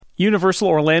Universal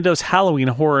Orlando's Halloween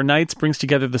Horror Nights brings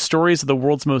together the stories of the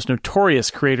world's most notorious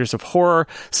creators of horror.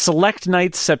 Select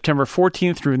nights September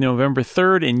 14th through November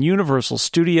 3rd in Universal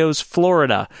Studios,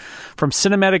 Florida. From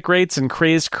cinematic greats and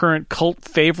crazed current cult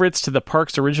favorites to the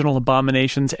park's original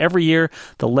abominations, every year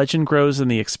the legend grows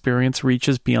and the experience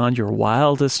reaches beyond your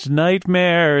wildest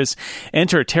nightmares.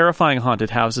 Enter terrifying haunted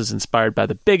houses inspired by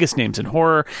the biggest names in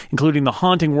horror, including the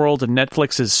haunting world of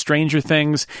Netflix's Stranger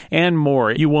Things and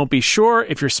more. You won't be sure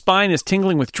if your spine is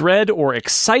tingling with dread or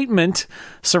excitement.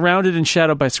 Surrounded and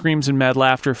shadowed by screams and mad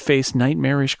laughter, face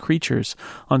nightmarish creatures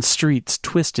on streets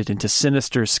twisted into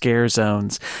sinister scare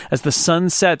zones. As the sun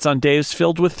sets on days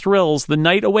filled with thrills, the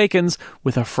night awakens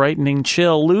with a frightening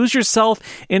chill. Lose yourself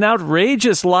in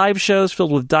outrageous live shows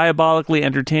filled with diabolically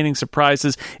entertaining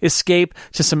surprises. Escape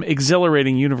to some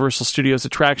exhilarating Universal Studios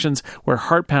attractions where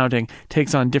heart-pounding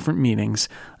takes on different meanings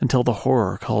until the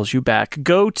horror calls you back.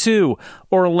 Go to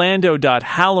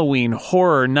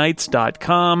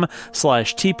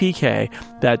orlando.halloweenhorrornights.com/TPK.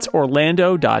 That's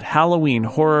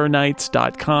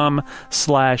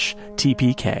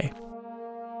orlando.halloweenhorrornights.com/TPK.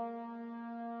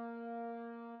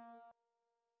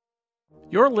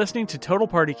 You're listening to Total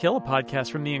Party Kill, a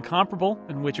podcast from The Incomparable,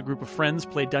 in which a group of friends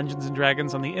play Dungeons &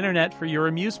 Dragons on the internet for your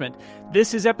amusement.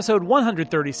 This is episode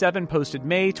 137, posted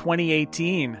May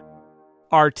 2018.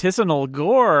 Artisanal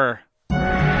Gore.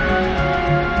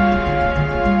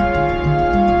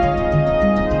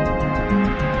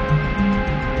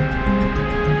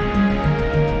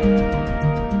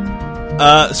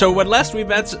 So when last we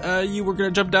met, you were going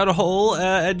to jump down a hole,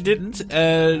 and didn't,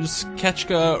 as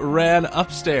Ketchka ran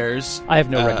upstairs. I have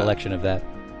no recollection of that.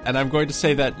 And I'm going to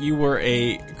say that you were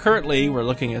currently, we're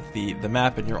looking at the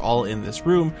map, and you're all in this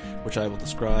room, which I will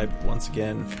describe once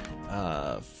again,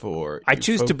 for I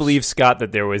choose folks. to believe, Scott,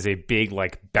 that there was a big,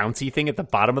 bouncy thing at the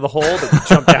bottom of the hole that you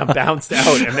jumped down, bounced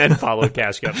out, and then followed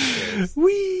Ketchka up the stairs.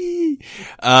 Whee!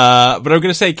 But I'm going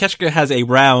to say Ketchka has a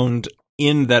round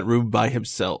in that room by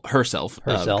herself,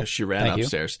 because she ran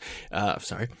upstairs.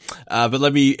 Sorry. But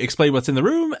let me explain what's in the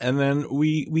room, and then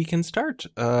we can start.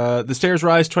 The stairs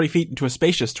rise 20 feet into a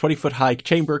spacious 20-foot high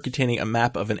chamber containing a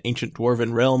map of an ancient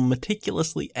dwarven realm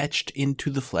meticulously etched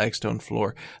into the flagstone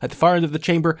floor. At the far end of the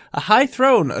chamber, a high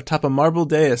throne atop a marble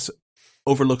dais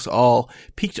overlooks all.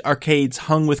 Peaked arcades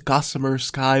hung with gossamer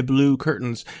sky blue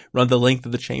curtains run the length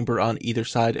of the chamber on either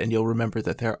side, and you'll remember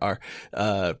that there are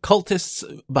cultists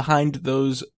behind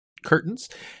those curtains.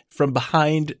 From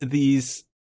behind them,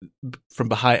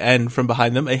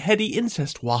 a heady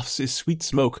incest wafts his sweet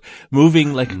smoke,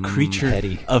 moving like a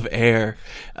creature of air.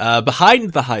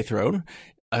 Behind the high throne,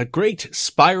 a great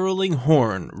spiraling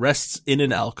horn rests in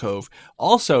an alcove.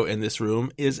 Also in this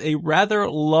room is a rather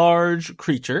large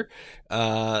creature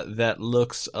that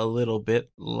looks a little bit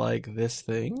like this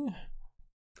thing.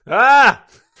 Ah!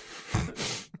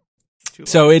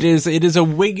 So it is a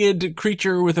winged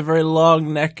creature with a very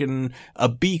long neck and a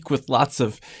beak with lots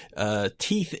of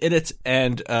teeth in it.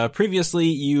 And previously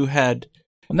you had...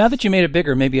 Well, now that you made it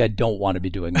bigger, maybe I don't want to be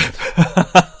doing this. It's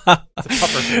a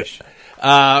puffer fish.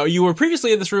 You were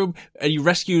previously in this room, and you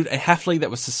rescued a halfling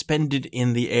that was suspended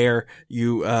in the air.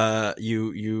 You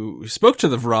spoke to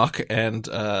the rock, and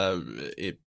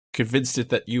it convinced it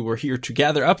that you were here to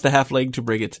gather up the halfling to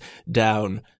bring it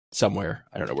down somewhere.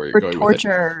 I don't know where you're going with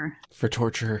it. For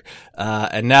torture.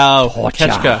 And now,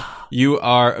 Ketchka, you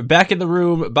are back in the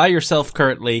room by yourself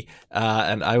currently,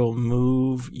 and I will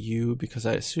move you because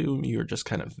I assume you're just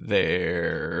kind of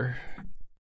there.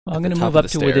 Well, I'm going to move up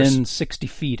to within 60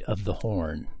 feet of the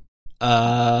horn.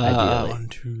 Ideally. 1,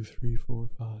 2, 3, 4,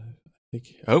 5.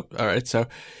 Oh, all right. So,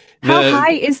 how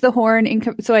high is the horn?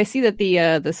 So I see that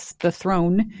the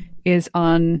throne is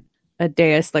on a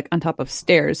dais, on top of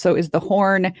stairs. So is the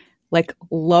horn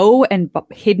low and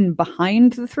hidden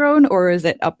behind the throne, or is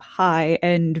it up high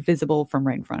and visible from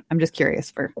right in front? I'm just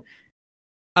curious for.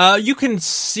 You can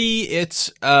see it.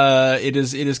 It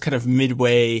is kind of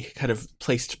midway, kind of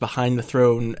placed behind the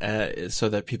throne, so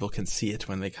that people can see it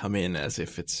when they come in, as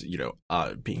if it's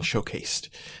being showcased.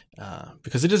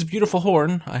 Because it is a beautiful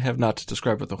horn. I have not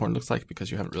described what the horn looks like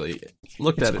because you haven't really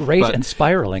looked at it. It's great and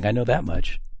spiraling. I know that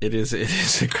much. It is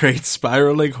a great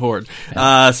spiraling horn.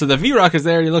 So the V-Rock is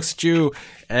there, and he looks at you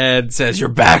and says, "You're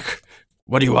back.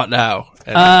 What do you want now?"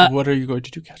 And what are you going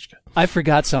to do, Ketchka? I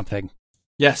forgot something.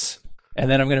 Yes. And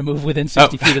then I'm going to move within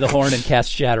 60 feet of the horn and cast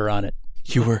Shatter on it.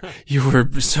 You were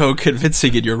so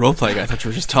convincing in your role playing. I thought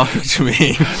you were just talking to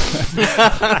me. I'm good.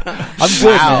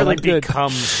 Wow, Man. really I'm good.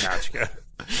 becomes Ketchka.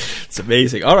 It's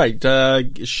amazing. All right,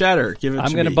 Shatter. Give it to me.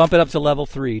 I'm going to bump it up to level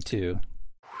 3 too.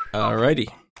 Alrighty.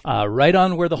 Right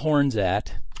on where the horn's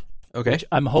at. Okay. Which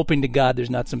I'm hoping to God there's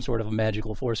not some sort of a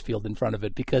magical force field in front of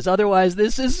it, because otherwise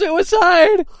this is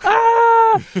suicide.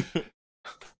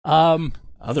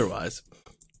 Otherwise.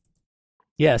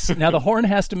 Yes. Now the horn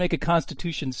has to make a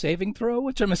Constitution saving throw,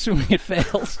 which I'm assuming it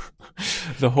fails.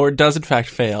 The horn does in fact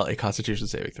fail a Constitution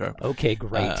saving throw. Okay,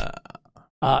 great.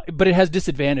 But it has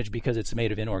disadvantage because it's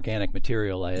made of inorganic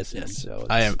material, I assume. Yes. So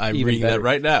I'm reading that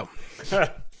right now.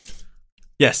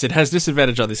 Yes, it has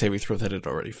disadvantage on the saving throw that it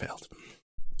already failed.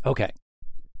 Okay.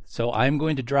 So I'm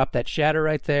going to drop that shatter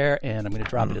right there, and I'm going to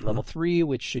drop it at level 3,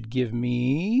 which should give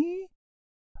me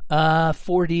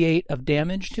 48 of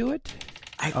damage to it.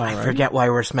 I forget why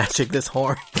we're smashing this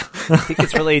horn. I think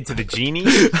it's related to the genie.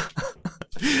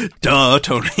 Duh,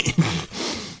 Tony.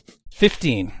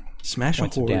 15. Smash a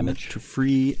horn damage to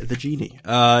free the genie.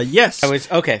 Yes.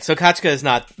 Okay, so Kachka is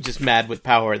not just mad with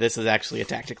power. This is actually a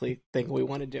tactically thing we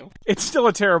want to do. It's still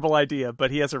a terrible idea,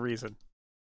 but he has a reason.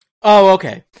 Oh,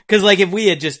 okay. Because, like, if we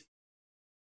had just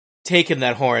taken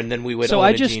that horn, then we would. So own I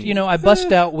a just, genie. I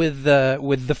bust out with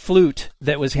the flute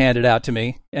that was handed out to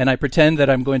me, and I pretend that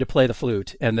I'm going to play the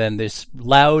flute, and then this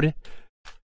loud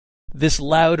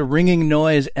ringing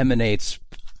noise emanates,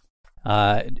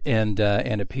 and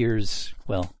appears.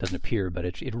 Well, doesn't appear, but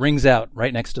it rings out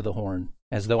right next to the horn,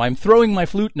 as though I'm throwing my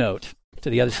flute note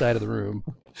to the other side of the room.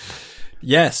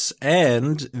 Yes,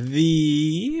 and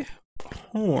the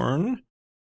horn.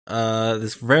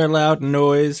 This very loud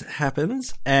noise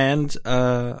happens, and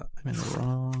I'm in the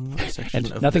wrong section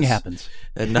and of nothing this. happens.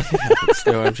 And nothing happens.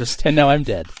 No, I'm just. And now I'm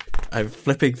dead. I'm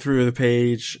flipping through the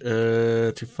page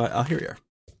to find. Oh, here we are.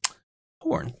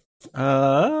 Horn.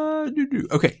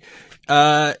 Okay.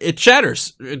 It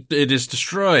shatters. It is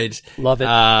destroyed. Love it.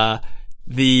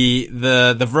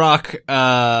 The rock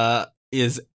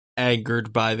is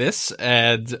angered by this,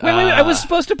 and wait, I was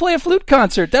supposed to play a flute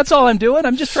concert. That's all I'm doing.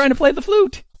 I'm just trying to play the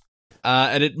flute.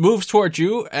 And it moves towards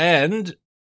you, and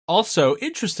also,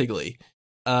 interestingly,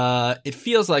 it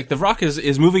feels like the rock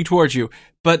is moving towards you,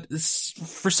 but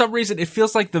for some reason, it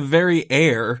feels like the very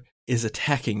air is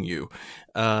attacking you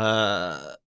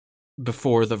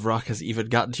before the rock has even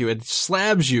gotten to you, and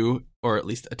slams you, or at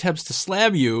least attempts to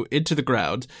slam you into the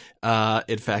ground.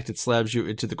 In fact, it slams you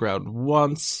into the ground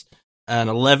once. An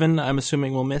 11, I'm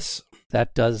assuming, will miss.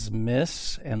 That does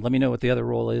miss, and let me know what the other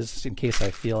roll is in case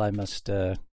I feel I must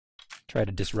try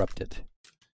to disrupt it.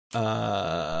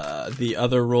 The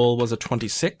other roll was a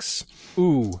 26.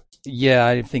 Ooh, yeah,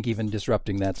 I think even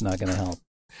disrupting that's not going to help.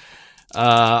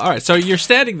 All right, so you're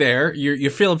standing there.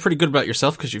 You're feeling pretty good about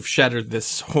yourself because you've shattered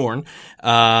this horn.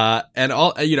 And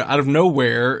all out of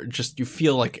nowhere, just you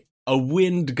feel like a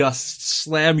wind gust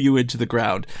slam you into the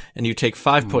ground, and you take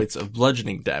 5 points of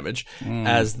bludgeoning damage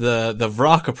as the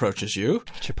rock approaches you.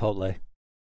 Chipotle.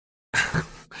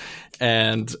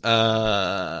 And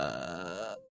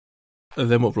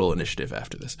then we'll roll initiative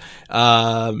after this.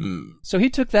 So he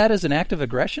took that as an act of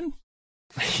aggression?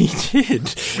 He did.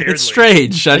 Weirdly. It's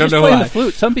strange. I don't know playing why. The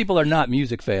flute. Some people are not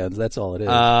music fans. That's all it is.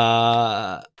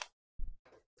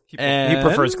 He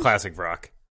prefers classic rock.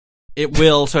 It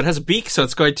will. So it has a beak. So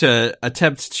it's going to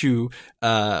attempt to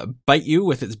bite you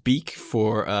with its beak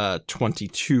for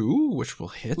 22, which will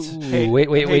hit. Ooh, wait,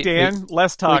 Hey, Dan,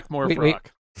 less talk, more wait.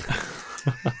 rock.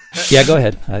 Yeah, go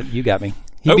ahead. You got me.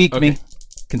 He beaked me.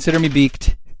 Consider me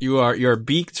beaked. You're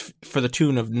beaked for the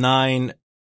tune of 9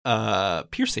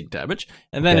 piercing damage,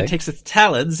 and then it takes its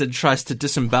talons and tries to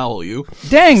disembowel you.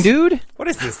 Dang, dude! What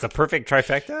is this? The perfect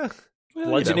trifecta? Well,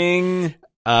 bludgeoning,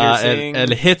 piercing.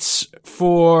 and hits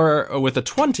with a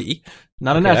 20,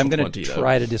 not a natural 20. I'm going to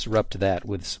try to disrupt that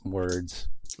with some words.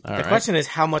 The question is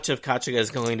how much of Kachka is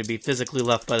going to be physically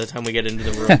left by the time we get into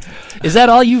the room. Is that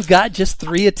all you've got? Just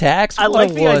 3 attacks? I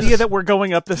like the idea that we're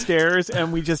going up the stairs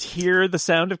and we just hear the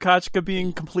sound of Kachka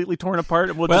being completely torn apart,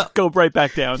 and we'll just go right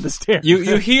back down the stairs.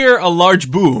 You hear a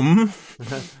large boom.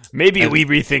 Maybe we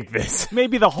rethink this.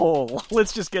 Maybe the hole.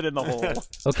 Let's just get in the hole.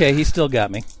 Okay, he still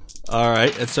got me. All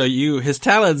right, and so his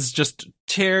talons just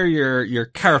tear your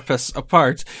carapace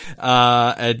apart,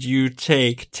 and you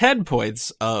take 10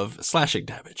 points of slashing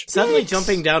damage. Suddenly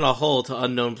jumping down a hole to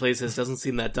unknown places doesn't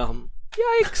seem that dumb.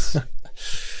 Yikes!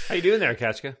 How you doing there,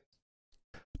 Kachka?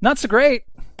 Not so great.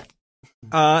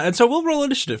 And so we'll roll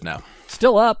initiative now.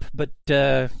 Still up, but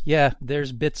yeah,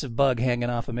 there's bits of bug hanging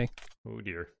off of me. Oh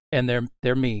dear. And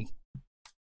they're me.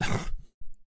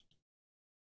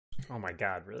 Oh my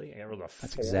god, really? I rolled a 4?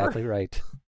 That's exactly right.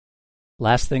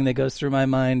 Last thing that goes through my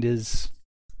mind is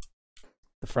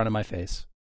the front of my face.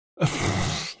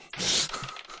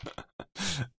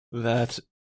 That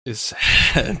is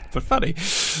sad, but funny.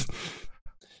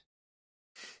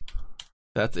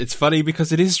 It's funny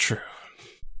because it is true.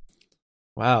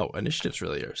 Wow, initiatives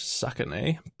really are sucking,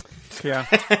 eh? Yeah.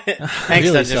 Thanks,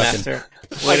 Really Dungeon Master.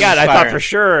 Oh my God, I thought for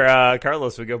sure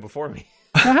Carlos would go before me.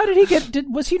 Now, how did he get?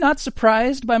 Was he not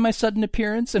surprised by my sudden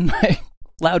appearance and my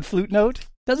loud flute note?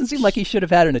 Doesn't seem like he should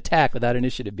have had an attack without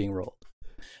initiative being rolled.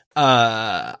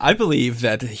 I believe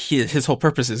that his whole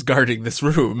purpose is guarding this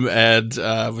room, and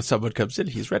when someone comes in,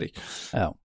 he's ready.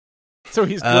 Oh. So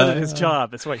he's good at his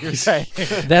job, is what you're saying.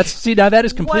 Now that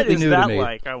is completely new to me.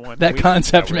 Like, I wonder. That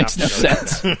concept makes no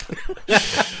sense.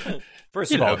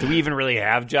 First of all, do we even really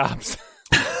have jobs?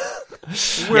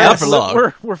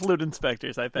 We're flute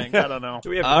inspectors, I think. I don't know.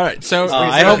 All right, so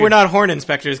I hope we're not horn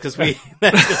inspectors because we.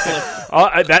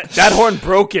 that horn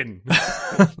broken.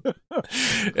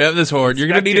 Yeah, this horn. You're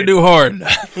gonna need a new horn.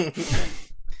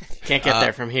 Can't get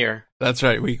there from here. That's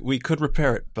right. We could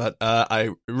repair it, but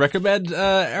I recommend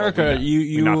Erica.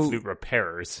 We're not flute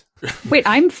repairers. Wait,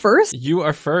 I'm first? You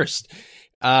are first.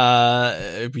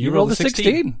 You rolled a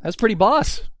 16. That's pretty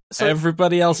boss. So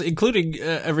everybody else, including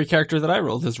every character that I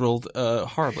rolled, has rolled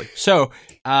horribly. So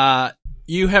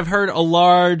you have heard a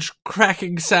large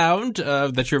cracking sound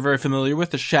that you're very familiar with,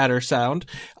 the shatter sound.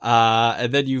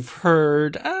 And then you've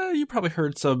heard, you probably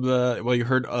heard some, you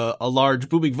heard a large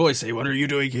booming voice say, "What are you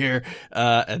doing here?"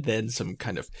 And then some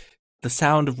kind of the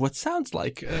sound of what sounds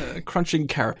like a crunching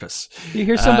carapace. You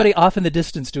hear somebody off in the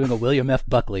distance doing a William F.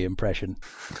 Buckley impression.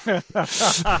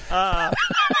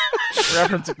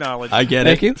 Reference acknowledged. I get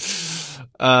Thank it. you.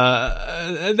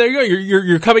 There you go.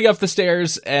 You're coming up the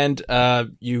stairs, and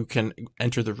you can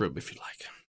enter the room if you like.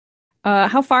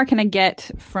 How far can I get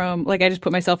from, like, I just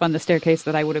put myself on the staircase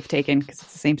that I would have taken, because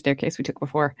it's the same staircase we took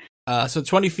before. So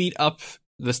 20 feet up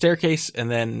the staircase,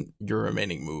 and then your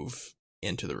remaining move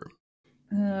into the room.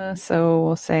 So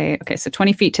we'll say, okay, so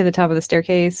 20 feet to the top of the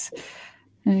staircase.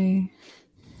 So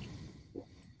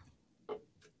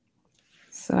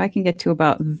I can get to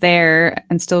about there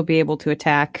and still be able to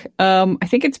attack. I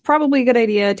think it's probably a good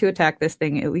idea to attack this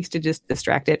thing, at least to just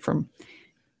distract it from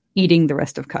eating the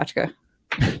rest of Kachka.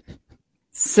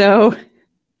 So,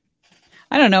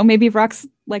 I don't know, maybe rocks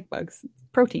like bugs.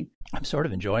 Protein. I'm sort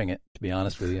of enjoying it, to be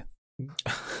honest with you.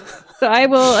 So I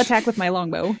will attack with my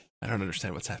longbow. I don't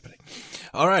understand what's happening.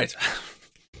 All right.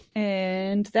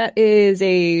 And that is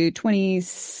a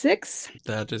 26.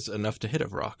 That is enough to hit a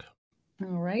rock. All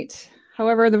right.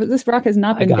 However, this rock has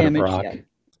not been damaged yet.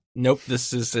 Nope,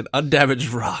 this is an undamaged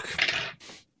rock.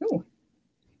 Ooh.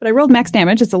 But I rolled max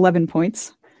damage. It's 11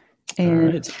 points.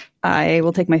 And I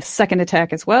will take my second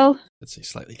attack as well. It's a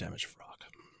slightly damaged rock.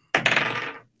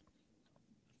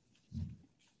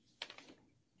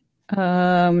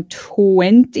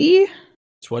 20.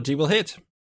 20 will hit.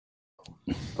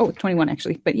 Oh, 21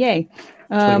 actually, but yay.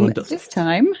 This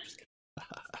time,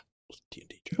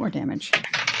 more damage.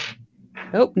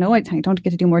 Oh, no, I don't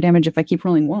get to do more damage if I keep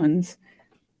rolling ones.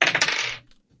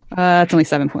 It's only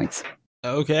 7 points.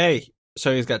 Okay.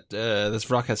 So he's got, this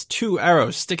rock has 2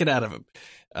 arrows sticking out of him.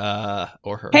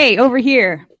 Or her. Hey, over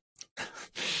here.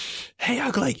 Hey,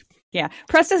 ugly. Yeah,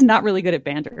 Presta's not really good at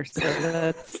banter, so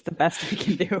that's the best we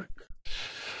can do.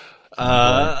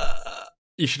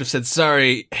 You should have said,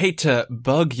 sorry, hate to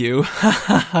bug you.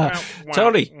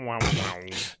 Tony.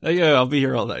 Yeah, I'll be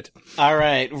here all night. All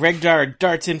right, Regdar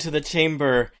darts into the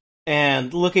chamber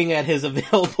and looking at his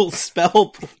available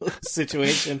spell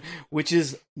situation, which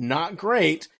is not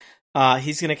great,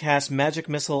 he's going to cast Magic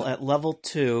Missile at level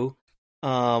 2,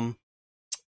 and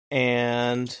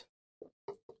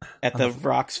at the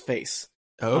rock's face.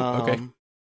 Oh, okay.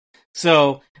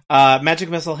 So, Magic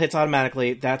Missile hits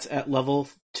automatically. That's at level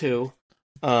 2.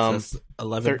 So that's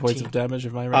 11 points of damage,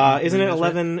 if I remember. Isn't it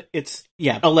 11? Right? It's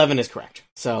 11 is correct.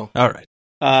 So, all right.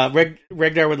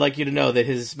 Regdar would like you to know that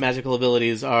his magical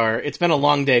abilities are. It's been a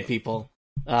long day, people.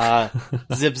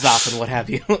 Zip zop and what have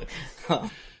you.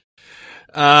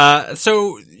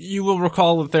 So you will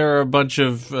recall that there are a bunch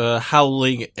of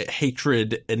howling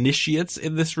hatred initiates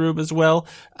in this room as well.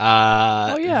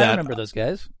 I remember those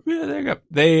guys. Yeah, there you go.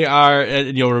 They are,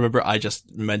 and you'll remember I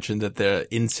just mentioned that the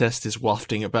incest is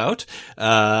wafting about.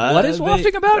 What is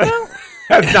wafting about now?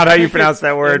 That's not how you pronounce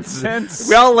that word. Incense.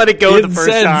 We all let it go the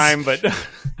first time, but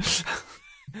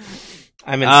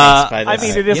I'm incensed by this. I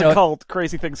mean, it is a cult.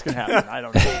 Crazy things can happen. I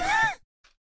don't know.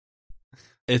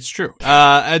 It's true.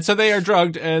 And so they are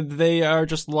drugged, and they are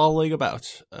just lolling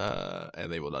about,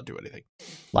 and they will not do anything.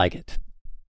 Like it.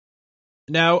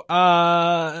 Now,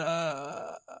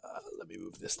 let me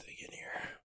move this thing in here.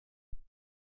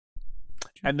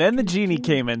 And then the genie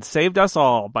came and saved us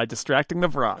all by distracting the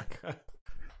Vrock.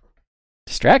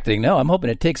 Distracting? No, I'm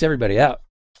hoping it takes everybody out.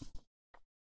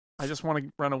 I just want to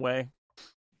run away.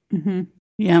 Mm-hmm.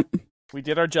 Yep. We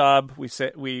did our job.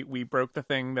 We broke the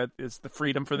thing that is the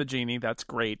freedom for the genie. That's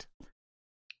great.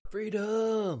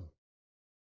 Freedom.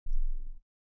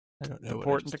 I don't know.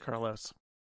 Important to Carlos.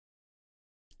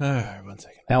 1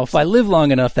 second. Now, if I live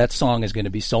long enough, that song is going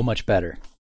to be so much better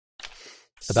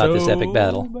about this epic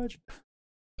battle.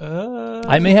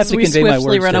 I may have to convey my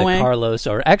words to Carlos,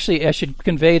 or actually, I should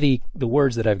convey the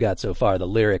words that I've got so far, the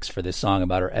lyrics for this song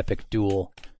about our epic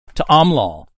duel, to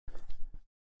Amlal.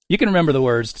 You can remember the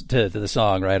words to the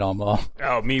song, right, Amlal?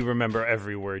 Oh, me remember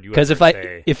every word you ever say.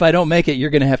 Because if I don't make it, you're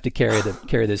going to have to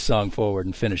carry this song forward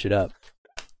and finish it up.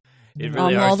 It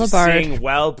really hard to sing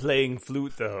while playing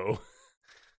flute, though.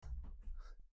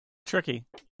 Tricky.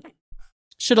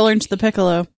 Should have learned the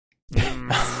piccolo.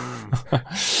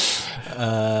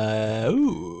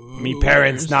 Me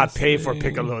parents not pay for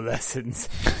piccolo lessons.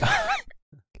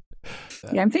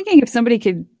 Yeah, I'm thinking if somebody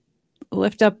could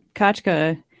lift up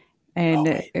Kachka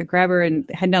and grab her and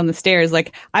head down the stairs,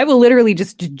 like I will literally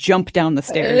just jump down the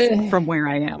stairs from where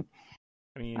I am.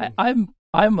 I mean,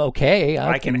 I'm okay.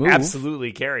 I can move.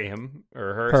 Absolutely carry him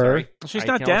or her. Sorry, she's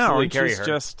not down. She's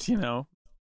just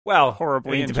well,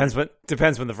 horribly. I mean,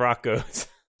 depends when the rock goes.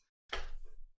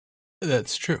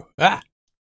 That's true.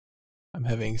 I'm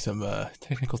having some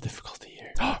technical difficulty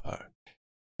here.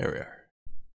 There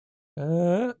we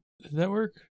are. Did that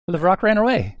work? The rock ran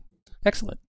away.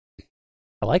 Excellent.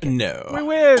 I like it. No, we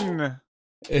win.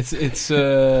 It's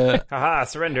haha,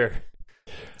 surrender.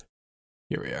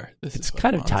 Here we are. It's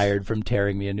kind of tired from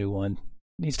tearing me a new one.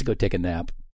 Needs to go take a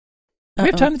nap. We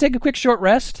have time to take a quick short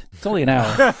rest. It's only an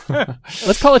hour.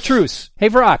 Let's call a truce. Hey,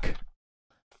 Vrock.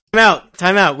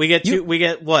 Time out. We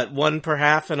get what? One per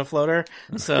half and a floater.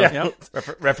 So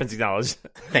reference acknowledged.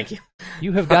 Thank you.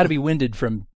 You have got to be winded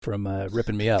from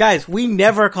ripping me up, guys. We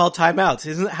never call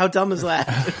timeouts. How dumb is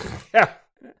that?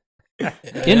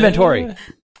 Inventory.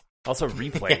 Also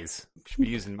replays. We should be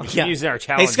using our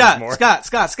challenges more. Scott.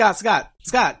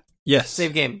 Yes.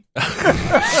 Save game.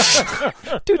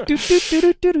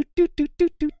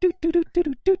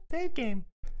 Save game.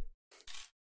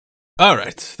 All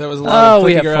right. That was a lot of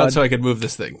clicking around so I could move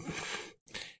this thing.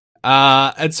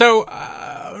 And so,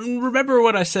 remember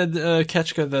what I said,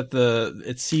 Ketchka, that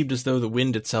it seemed as though the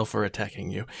wind itself were attacking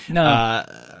you. No.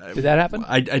 Did that happen?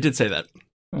 I did say that.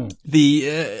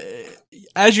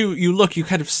 As you look, you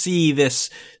kind of see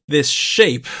this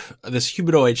shape, this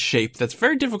humanoid shape that's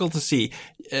very difficult to see.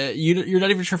 You're not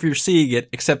even sure if you're seeing it,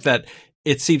 except that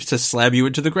it seems to slam you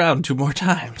into the ground 2 more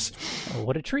times. Oh,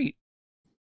 what a treat.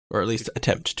 Or at least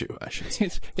attempt to, I should say.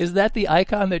 Is that the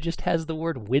icon that just has the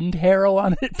word wind harrow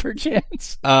on it,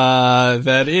 perchance?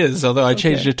 That is, although I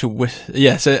changed it to...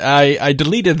 Yes, I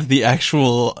deleted the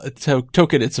actual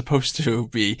token it's supposed to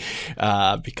be,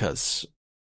 because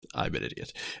I'm an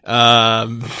idiot.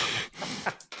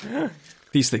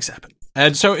 These things happen.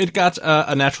 And so it got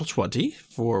a natural 20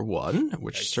 for one,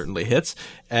 which certainly hits,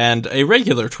 and a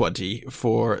regular 20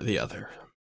 for the other.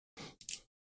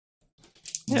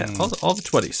 Yeah, all the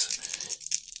 20s.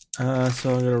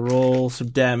 So I'm going to roll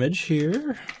some damage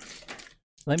here.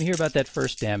 Let me hear about that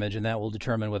first damage, and that will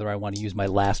determine whether I want to use my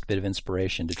last bit of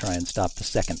inspiration to try and stop the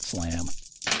second slam.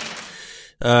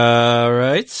 All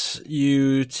right.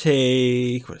 You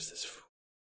take... What is this?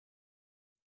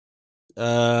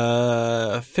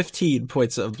 15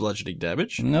 points of bludgeoning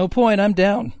damage. No point, I'm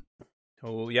down.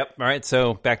 Oh, yep. All right,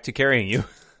 so back to carrying you.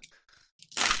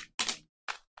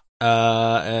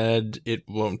 And it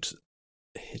won't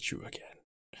hit you again.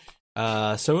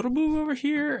 So it'll move over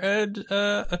here and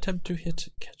attempt to hit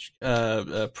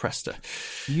Presta.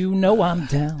 You know I'm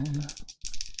down.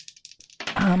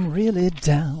 I'm really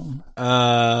down.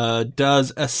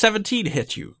 Does a 17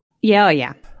 hit you?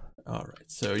 Yeah. All right.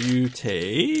 So you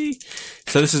take.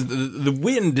 So this is the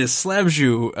wind slams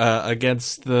you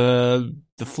against the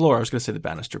floor. I was going to say the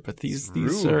banister, but these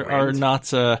are not.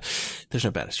 There's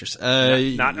no banisters.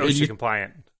 Not OSHA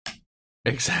compliant.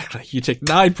 Exactly. You take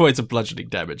 9 points of bludgeoning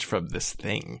damage from this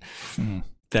thing.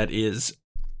 That is,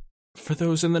 for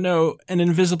those in the know, an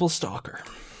invisible stalker.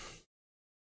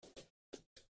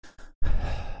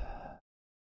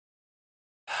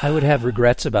 I would have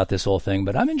regrets about this whole thing,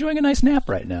 but I'm enjoying a nice nap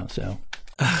right now, so.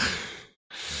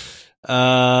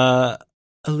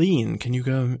 Aline, can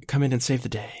you come in and save the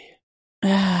day?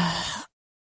 Here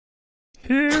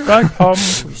I come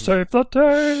to save the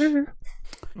day.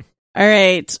 All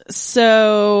right,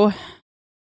 so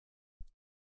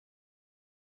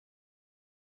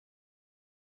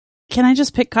can I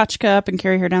just pick Kachka up and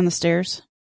carry her down the stairs?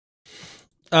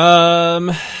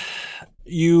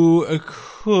 You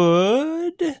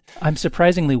could. I'm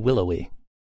surprisingly willowy.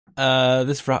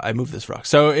 this rock. I move this rock.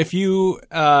 So if you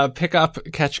pick up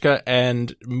Ketchka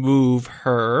and move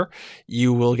her,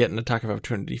 you will get an attack of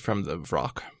opportunity from the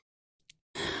rock.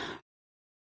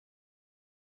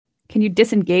 Can you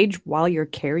disengage while you're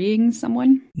carrying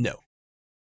someone? No.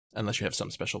 Unless you have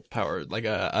some special power. Like,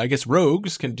 I guess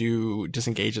rogues can do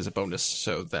disengage as a bonus,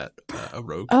 so that a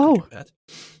rogue can do that.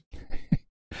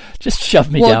 Just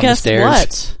shove me down the stairs. Well,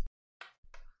 guess what?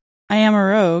 I am a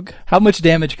rogue. How much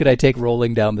damage could I take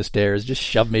rolling down the stairs? Just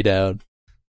shove me down.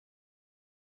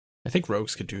 I think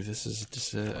rogues could do this. Is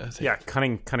just a thing. Yeah,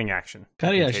 cunning action.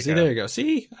 Cunning action. See, there you go.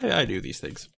 See, I do these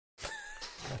things.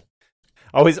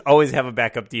 Always have a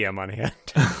backup DM on hand.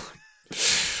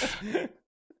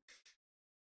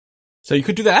 So you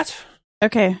could do that.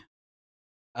 Okay.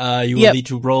 You will need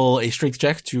to roll a strength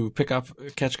check to pick up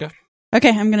Ketchka.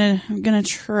 Okay, I'm gonna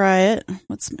try it.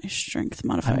 What's my strength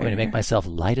modifier? I'm going to make myself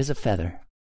light as a feather.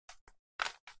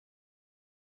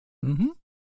 Mm-hmm.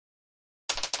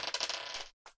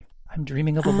 I'm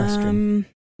dreaming of Olestrin.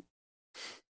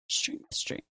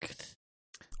 Strength.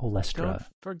 Olestra. Don't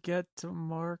forget to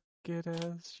mark it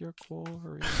as your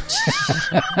quarry.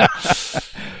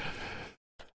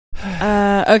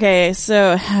 Okay,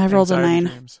 so I rolled a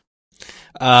 9.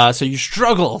 So you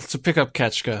struggle to pick up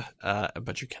Ketchka,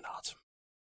 but you cannot.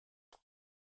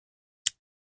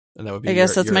 And that would be I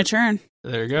guess that's my turn.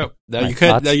 There you go. Now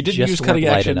you didn't use cutting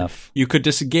action. Enough. You could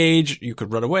disengage. You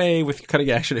could run away with cutting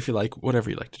action if you like. Whatever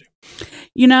you like to do.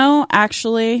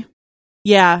 Actually,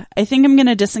 yeah, I think I'm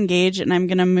gonna disengage and I'm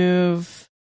gonna move,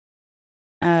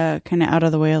 kind of out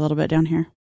of the way a little bit down here.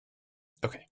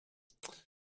 Okay.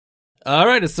 All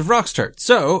right, it's the rock's turn.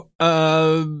 So,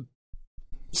 some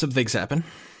things happen.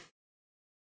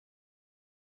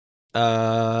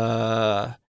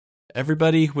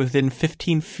 Everybody within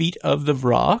 15 feet of the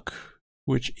rock,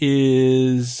 which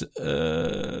is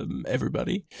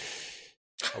everybody.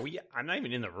 Oh yeah, I'm not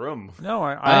even in the room. No,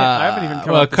 I haven't even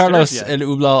come up the Carlos stairs yet. and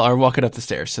Umlal are walking up the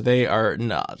stairs, so they are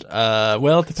not.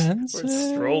 Well, it depends.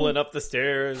 We're strolling up the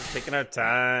stairs, taking our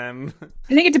time.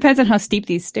 I think it depends on how steep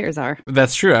these stairs are.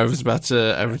 That's true. I was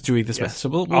doing this best, so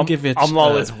we'll give it.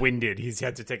 Umlal is winded. He's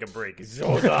had to take a break. He's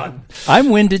so done. I'm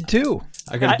winded too.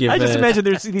 I just imagine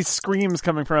there's these screams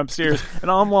coming from upstairs, and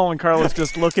Umlal and Carlos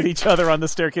just look at each other on the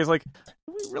staircase like,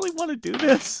 do we really want to do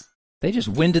this? They just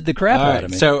winded the crap out of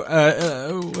me. So,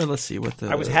 well, let's see what the.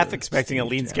 I was half expecting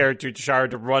Aline's character Shara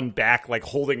to run back, like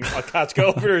holding a Kachka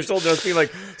over her shoulder, and being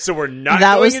like, "So we're not."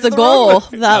 That going was into the goal.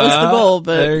 That was the goal.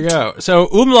 But there you go. So,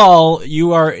 Umlal,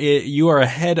 you are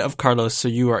ahead of Carlos, so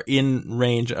you are in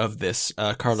range of this.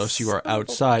 Carlos, you are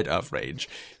outside of range.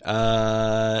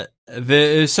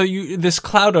 This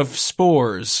cloud of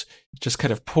spores just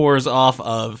kind of pours off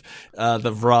of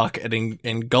the rock and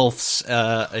engulfs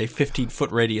a 15-foot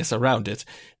radius around it.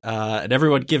 And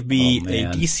everyone give me a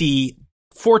DC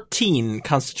 14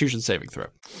 Constitution saving throw.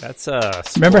 That's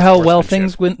Remember how well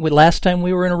things went last time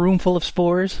we were in a room full of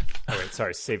spores? Oh wait,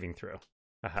 sorry, saving throw.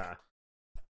 Aha.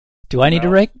 Do I need to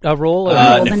roll?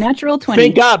 Roll the natural 20.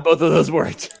 Thank God, both of those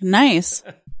worked. nice.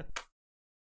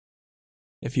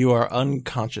 If you are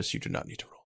unconscious, you do not need to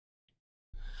roll.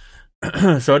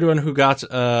 So anyone who got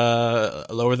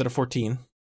lower than a 14,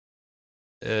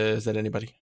 is that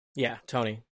anybody? Yeah,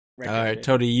 Tony. All right,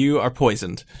 Tony, you are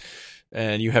poisoned,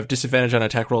 and you have disadvantage on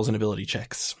attack rolls and ability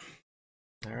checks.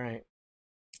 All right.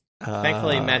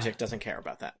 Thankfully, magic doesn't care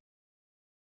about that.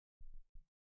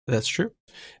 That's true.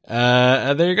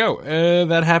 There you go.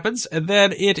 That happens, and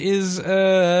then it is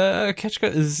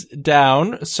Ketchka is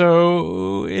down,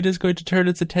 so it is going to turn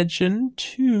its attention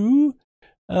to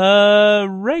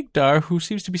Regdar, who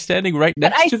seems to be standing right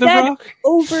next to the rock.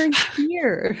 Over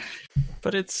here.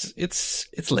 But it's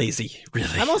lazy,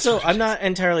 really. I'm not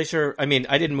entirely sure. I mean,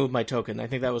 I didn't move my token. I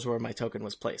think that was where my token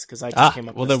was placed, because I just came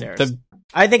up the stairs.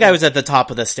 I think I was at the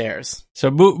top of the stairs. So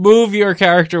move your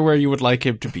character where you would like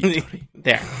him to be.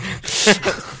 There.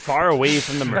 Far away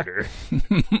from the murder.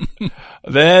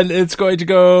 Then it's going to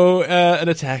go and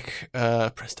attack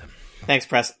Presta. Thanks,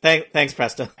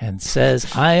 Presta. And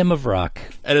says, I am of rock.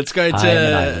 And it's going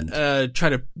to try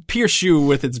to pierce you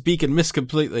with its beak and miss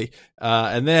completely.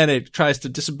 And then it tries to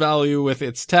disembowel you with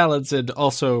its talons and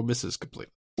also misses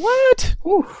completely. What?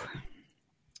 Ooh.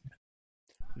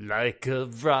 Like a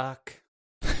rock.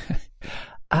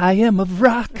 I am of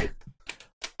rock.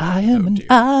 I am an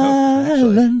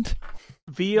island.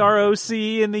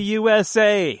 VROC in the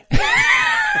USA.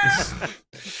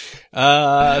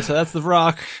 So that's the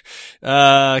rock.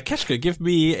 Ketchka, give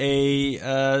me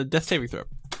a death saving throw.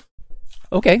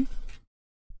 Okay.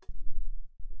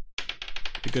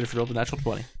 Be good if you rolled a natural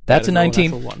 20. That's a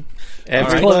 19. One.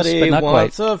 Everybody close,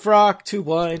 wants a rock to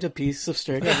wind a piece of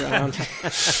string around.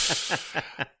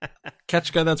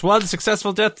 Ketchka, that's one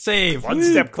successful death save. One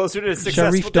step closer to a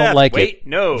successful Sharif death. don't like Wait, it.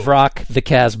 no. Vrock the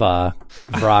Casbah.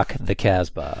 Vrock the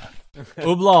Casbah.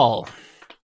 Ublal.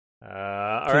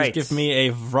 All Please right. give me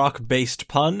a Vrock-based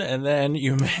pun, and then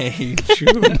you may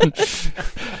choose.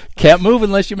 Can't move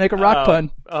unless you make a rock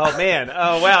pun. Oh, man.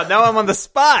 Oh, wow. Now I'm on the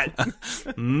spot. Did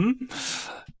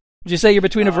you say you're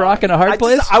between a Vrock and a hard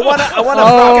place? I want to rock and roll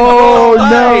all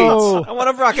night. No. I want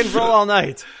to rock and roll all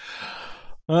night.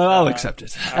 Well, I'll accept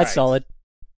it. That's right. solid.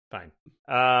 Fine.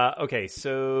 Okay,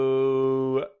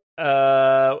 so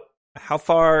how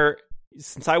far...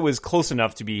 Since I was close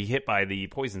enough to be hit by the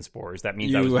poison spores, that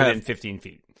means I was within 15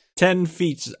 feet. 10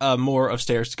 feet more of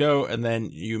stairs to go, and then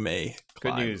you may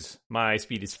climb. Good news. My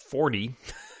speed is 40,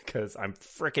 because I'm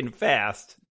freaking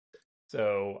fast.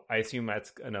 So I assume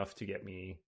that's enough to get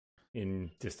me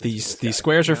in distance. These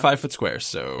squares are 5-foot squares,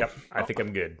 so... Yep, I think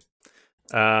I'm good.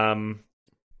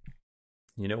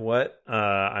 You know what?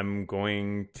 I'm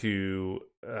going to...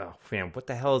 Oh, man, what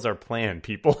the hell is our plan,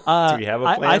 people? Do we have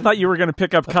a plan? I thought you were going to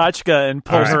pick up Kachka and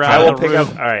pull her out. I will of the pick room.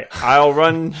 up. All right, I'll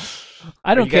run.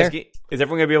 I don't care. Is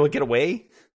everyone going to be able to get away?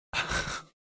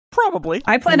 Probably.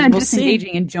 I plan on We'll see.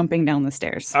 disengaging and jumping down the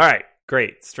stairs. All right,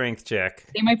 great. Strength check.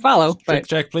 They might follow, but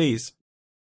Check, please.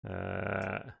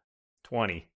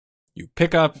 20. You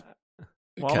pick up...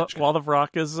 While the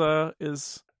Vrock is All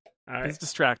right. is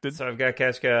distracted. So I've got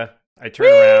Kachka. I turn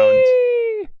around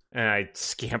and I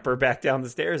scamper back down the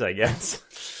stairs, I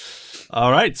guess.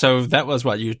 All right, so that was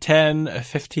what? You 10,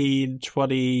 15,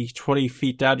 20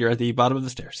 feet down. You're at the bottom of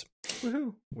the stairs.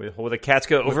 Woohoo. With a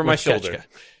Kachka over my shoulder. Ketchka.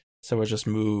 So we'll just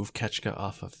move Ketchka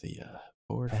off of the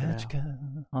board.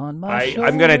 On my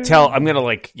I'm gonna tell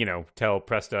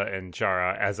Presta and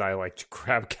Chara as I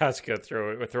grab Kachka,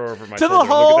 throw her over my To shoulder, the and look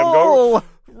hole! at them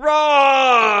go,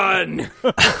 run!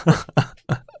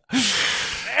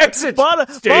 Exit! Stage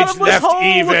bottomless left hole,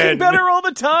 even! looking better all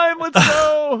the time. Let's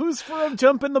go. Who's from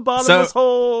jumping the bottomless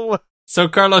hole? So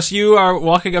Carlos, you are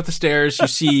walking up the stairs.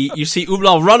 You see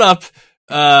Ublal run up,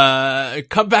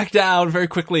 come back down very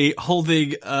quickly,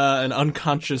 holding an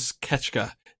unconscious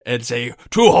Ketchka, and say,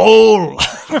 "To hole."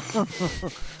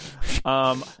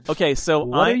 Okay, so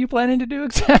What are you planning to do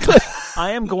exactly?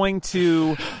 I'm going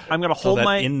to hold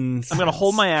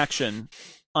my action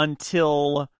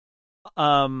until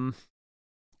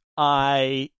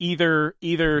I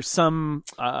either some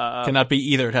cannot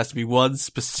be either. It has to be one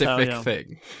specific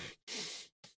thing.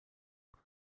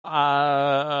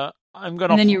 I'm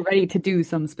gonna. and then you're ready to do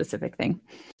some specific thing.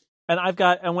 And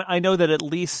I know that at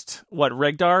least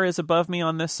Regdar is above me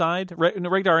on this side.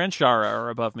 Regdar and Shara are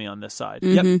above me on this side.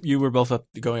 Mm-hmm. Yep, you were both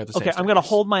going up the same Okay, stairs. I'm going to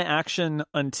hold my action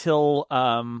until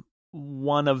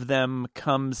one of them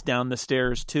comes down the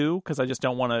stairs too, because I just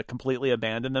don't want to completely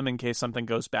abandon them in case something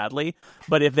goes badly.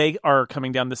 But if they are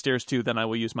coming down the stairs too, then I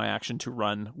will use my action to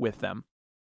run with them.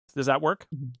 Does that work?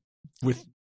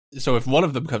 So if one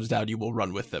of them comes down, you will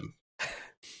run with them.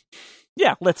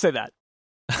 Yeah, let's say that.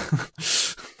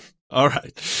 All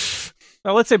right.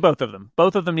 Well, let's say both of them.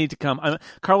 Both of them need to come.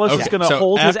 Carlos is going to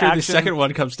hold his action. After the second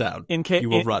one comes down, you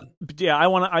will run. Yeah,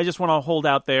 I just want to hold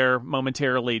out there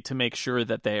momentarily to make sure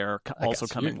that they are also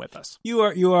coming with us. You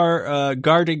are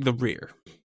guarding the rear.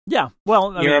 Yeah,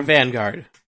 well, You're a vanguard.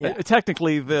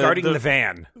 Technically, guarding the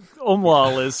van.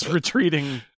 Umlal is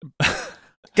retreating.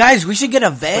 Guys, we should get a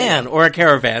van or a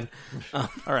caravan. All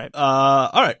right. All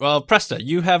right. Well, Presta,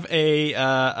 you have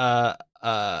a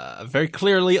very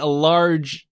clearly a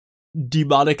large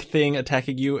demonic thing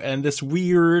attacking you, and this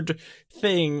weird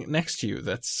thing next to you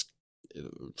that's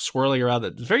swirling around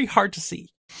that's very hard to see.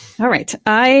 All right.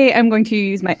 I am going to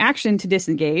use my action to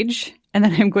disengage, and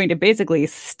then I'm going to basically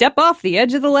step off the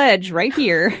edge of the ledge right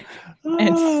here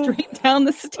and straight down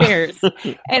the stairs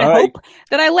and hope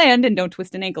that I land and don't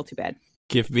twist an ankle too bad.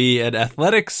 Give me an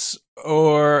athletics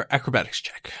or acrobatics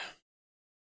check.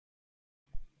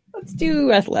 Let's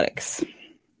do athletics.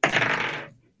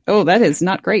 Oh, that is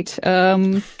not great.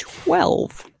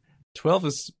 12. 12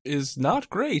 is not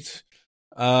great.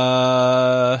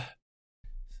 Luckily,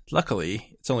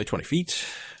 it's only 20 feet.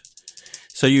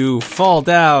 So you fall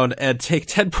down and take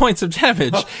 10 points of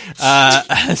damage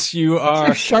as you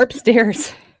are... Sharp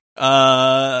stairs.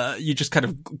 You just kind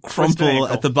of crumple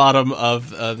at the bottom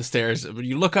of the stairs. When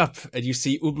you look up and you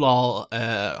see Ublal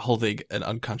holding an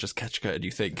unconscious Ketchka, and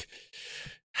you think,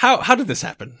 how did this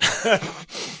happen?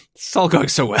 It's all going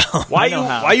so well.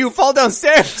 Why you fall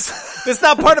downstairs? That's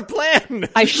not part of the plan.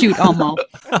 I shoot Almo.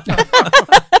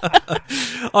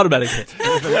 Automatic hit.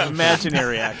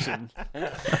 Imaginary action.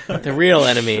 The real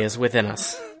enemy is within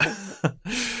us.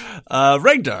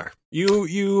 Regdar,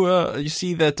 you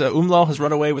see that Umlal has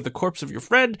run away with the corpse of your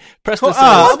friend. Press this.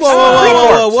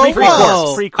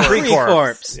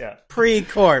 Pre-corpse. Yeah.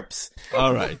 Pre-corpse.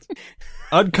 All right.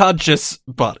 Unconscious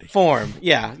body. Form.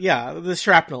 Yeah. The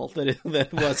shrapnel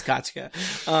that was Kachka.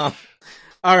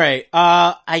 All right.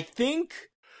 I think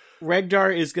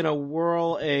Regdar is going to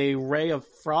whirl a ray of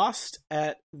frost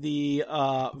at the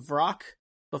Vrock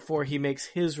before he makes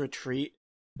his retreat.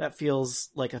 That feels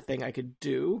like a thing I could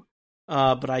do.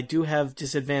 But I do have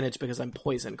disadvantage because I'm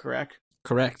poisoned, correct?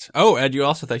 Correct. Oh, and you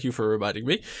also, thank you for reminding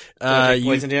me.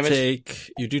 Poison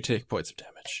damage? You do take points of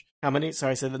damage. How many?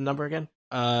 Sorry, say the number again.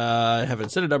 I haven't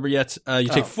said a number yet. You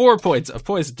take 4 points of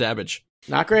poison damage.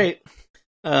 Not great.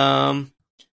 All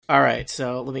right,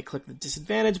 so let me click the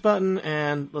disadvantage button,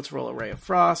 and let's roll a Ray of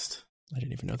Frost. I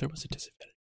didn't even know there was a disadvantage.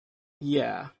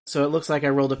 Yeah, so it looks like I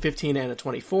rolled a 15 and a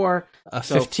 24.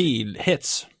 15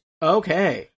 hits.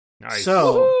 Okay. Nice.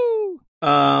 So,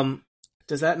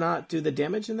 does that not do the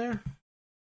damage in there?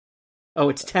 Oh,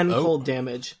 it's 10 cold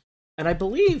damage. And I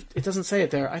believe, it doesn't say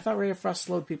it there, I thought Ray of Frost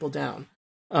slowed people down.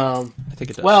 I think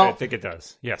it does. Well, I think it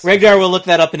does, yes. Regdar will look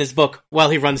that up in his book while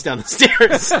he runs down the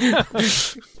stairs.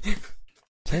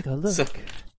 Take a look.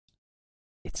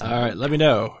 All right, let me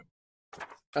know.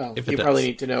 Oh, you probably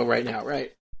need to know right now,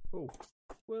 right?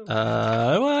 Well,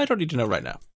 I don't need to know right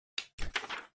now.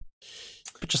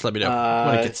 But just let me know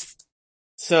when it gets...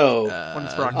 So,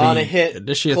 on a hit,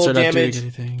 initiates cold damage,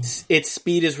 doing anything. Its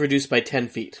speed is reduced by 10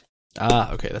 feet.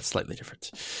 Ah, okay, that's slightly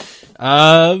different.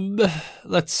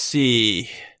 Let's see.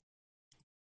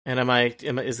 And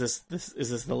is this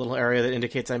the little area that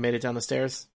indicates I made it down the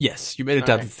stairs? Yes, you made it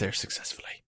down the stairs successfully.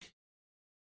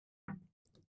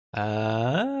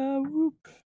 Whoop.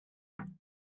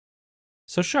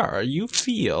 So Shar, you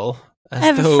feel as I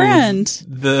have though a friend.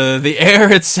 The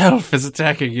air itself is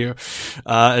attacking you,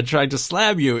 and trying to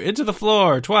slam you into the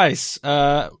floor twice,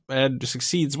 and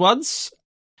succeeds once.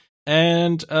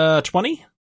 And 20?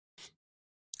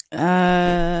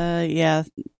 Yeah,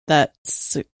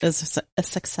 that's a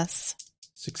success.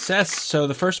 Success. So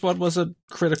the first one was a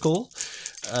critical.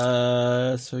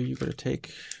 So you're going to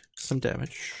take some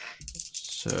damage.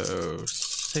 So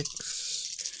 6.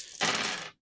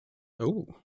 Oh.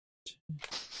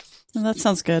 Well, that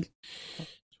sounds good.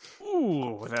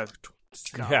 Ooh,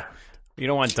 yeah. You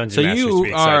don't want Dungeon so Masters to be you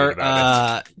excited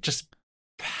about it. Just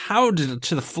pounded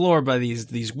to the floor by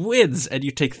these winds, and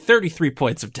you take 33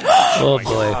 points of damage. Oh my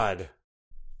boy. God.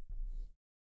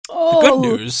 Oh, The good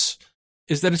news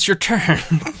is that it's your turn.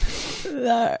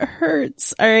 that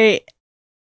hurts. All right.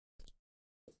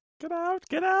 Get out.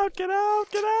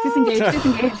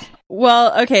 Disengage.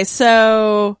 Well, okay,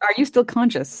 so Are you still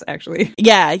conscious, actually?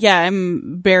 yeah,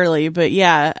 I'm barely, but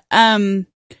yeah.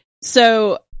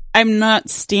 So I'm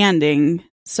not standing,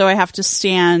 so I have to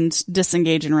stand,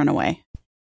 disengage, and run away.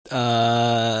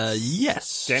 Yes.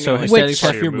 Standing So only standing Which-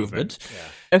 half your movement.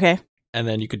 Yeah. Okay. And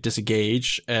then you could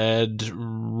disengage and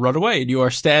run away. And you are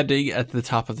standing at the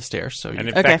top of the stairs. So And in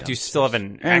Okay. fact, you still have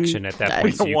an action at that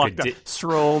point. So you could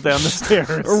stroll down the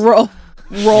stairs. Roll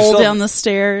still- down the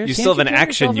stairs. you still have an Can't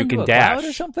action. turn You yourself can into a cloud or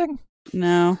dash. something.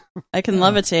 No, I can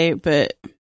levitate, but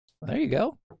There you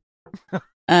go.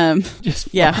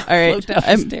 Just yeah. All right, float down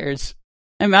the stairs.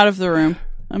 I'm out of the room.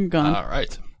 I'm gone. all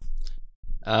right.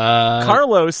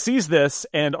 Carlos sees this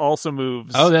and also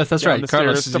moves. Oh, that's down right. the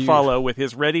Carlos stairs to is- follow with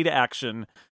his ready to action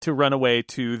to run away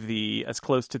to as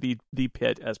close to the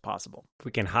pit as possible.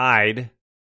 We can hide.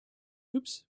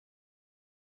 Oops.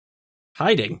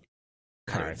 Hiding.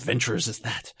 What kind All of right. adventurers is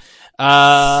that?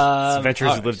 It's adventurers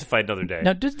all who right. live to fight another day.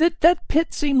 Now, does that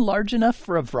pit seem large enough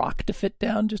for a Vrock to fit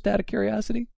down? Just out of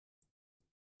curiosity.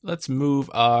 Let's move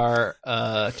our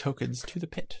tokens to the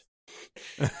pit.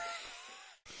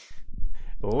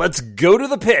 Let's go to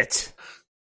the pit.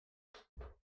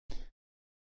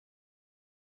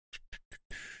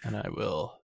 And I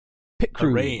will Pit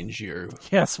crew. arrange your...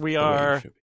 Yes, we are arrange-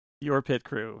 your pit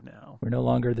crew now. We're no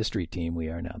longer the street team. We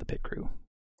are now the pit crew.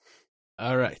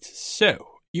 All right. So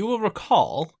you will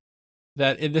recall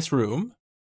that in this room,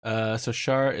 so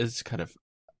Shar is kind of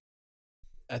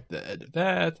at the end of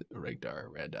that. Regdar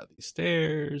ran down these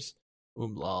stairs.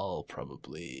 Umlal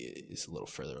probably is a little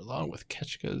further along with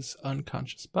Ketchka's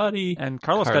unconscious body. And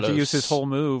Carlos got to use his whole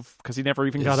move because he never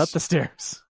even got up the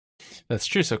stairs. That's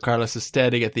true. So Carlos is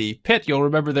standing at the pit. You'll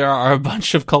remember there are a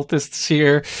bunch of cultists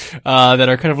here that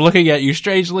are kind of looking at you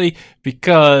strangely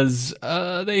because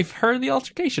they've heard the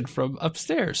altercation from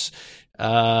upstairs.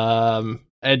 And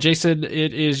Jason,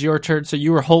 it is your turn. So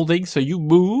you were holding. So you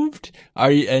moved.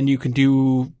 And you can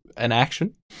do an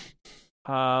action.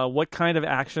 What kind of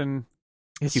action?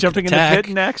 Is You jumping in could the attack. pit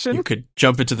in action? You could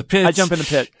jump into the pit. I jump in the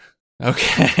pit.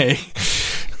 Okay.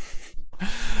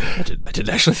 I didn't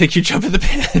actually think you'd jump in the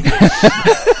pit.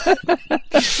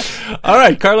 All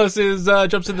right, Carlos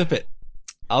jumps in the pit.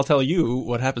 I'll tell you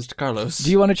what happens to Carlos. Do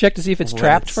you want to check to see if it's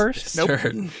trapped first? Nope.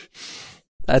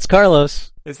 That's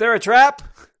Carlos. Is there a trap?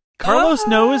 Carlos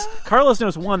knows.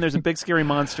 One, there's a big scary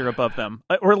monster above them.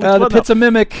 Or the pit's a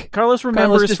mimic. Carlos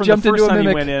remembers just from jumped the first into a time he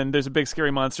mimic. went in. There's a big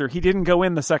scary monster. He didn't go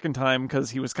in the second time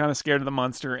because he was kind of scared of the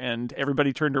monster, and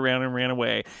everybody turned around and ran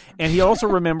away. And he also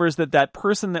remembers that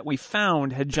person that we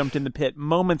found had jumped in the pit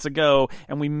moments ago,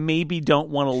 and we maybe don't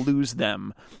want to lose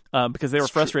them because they were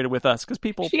frustrated with us. Because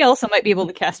people, she also might be able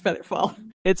to cast Featherfall.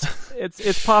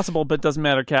 It's possible, but it doesn't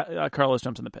matter. Carlos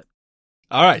jumps in the pit.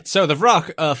 All right, so the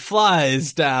rock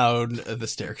flies down the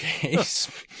staircase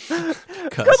because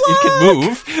it can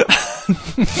move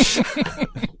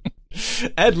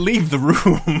and leave the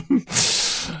room.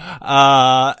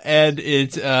 And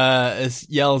it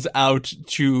yells out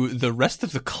to the rest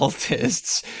of the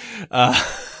cultists,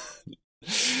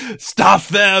 "Stop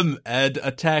them!" and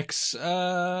attacks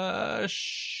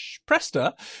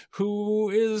Presta, who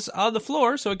is on the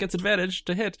floor, so it gets advantage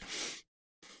to hit.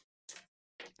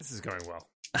 This is going well.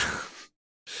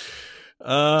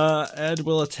 Ed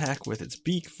will attack with its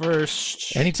beak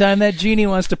first. Anytime that genie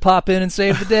wants to pop in and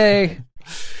save the day.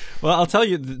 Well, I'll tell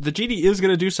you, the genie is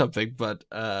going to do something, but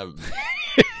I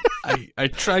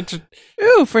tried to...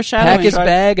 Ooh, foreshadowing. Pack his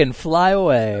bag and fly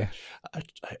away.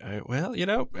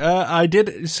 I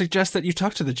did suggest that you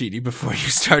talk to the genie before you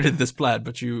started this plan,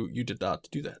 but you did not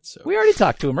do that. So we already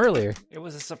talked to him earlier. It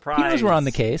was a surprise. He knows we're on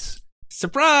the case.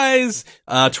 Surprise!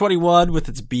 21 with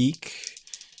its beak.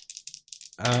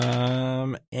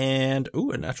 And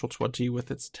a natural 20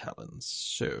 with its talons.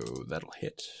 So that'll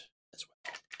hit as well.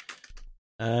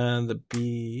 And the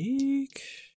beak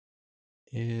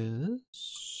is...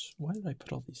 Why did I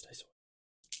put all these dice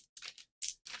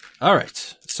away?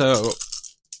 Alright, so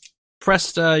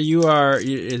Presta,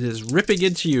 it is ripping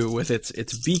into you with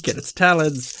its beak and its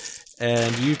talons,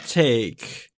 and you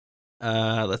take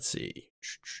let's see.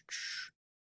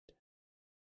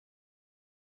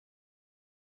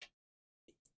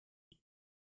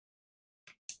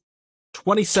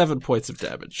 27 points of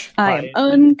damage. I am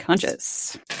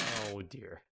unconscious. Oh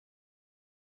dear.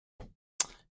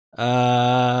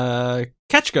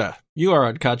 Ketchka, you are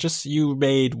unconscious. You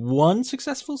made one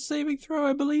successful saving throw,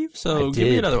 I believe. So give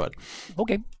me another one.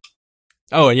 Okay.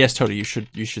 Oh, and yes, Tony, you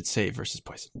should save versus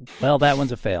poison. Well, that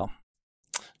one's a fail.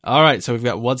 All right, so we've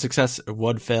got one success and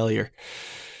one failure.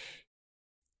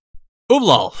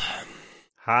 Umlal.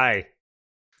 Hi.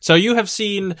 So you have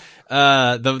seen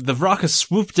the rock has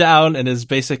swooped down and is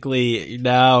basically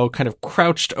now kind of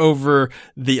crouched over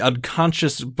the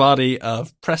unconscious body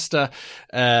of Presta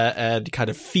and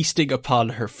kind of feasting upon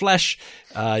her flesh.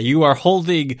 You are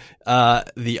holding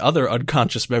the other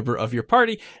unconscious member of your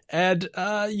party, and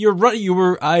I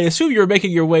assume you were making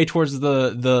your way towards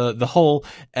the hole,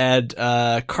 and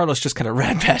Carlos just kind of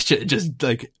ran past you and just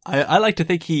like I like to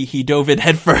think he dove in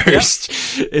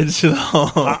headfirst into the hole.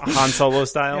 Han Solo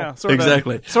style. Yeah,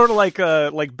 exactly. Sort of like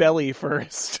Belly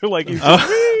first. Like he's and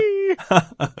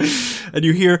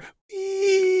you hear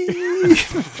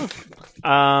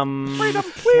Can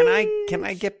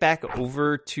I get back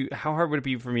over to? How hard would it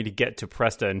be for me to get to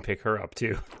Presta and pick her up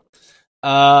too?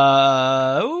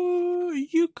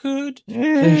 You could.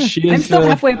 I'm still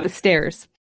halfway up the stairs.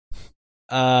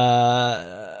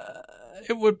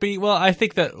 It would be, well, I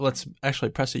think that, let's actually,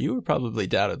 Presta, you were probably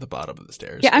down at the bottom of the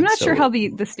stairs. Yeah, I'm not sure how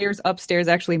the stairs upstairs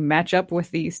actually match up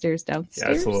with the stairs downstairs.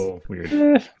 Yeah, it's a little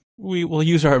weird. We will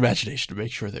use our imagination to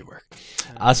make sure they work.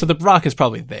 So the rock is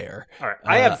probably there. All right,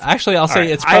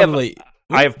 it's probably...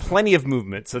 I have plenty of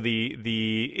movement, so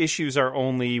the issues are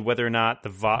only whether or not the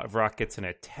rock gets an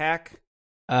attack.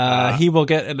 He will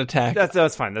get an attack.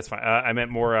 That's fine. That's fine. I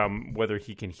meant more whether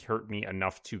he can hurt me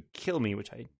enough to kill me, which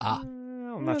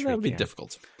I'm not sure. That would be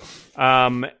difficult.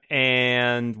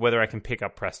 And whether I can pick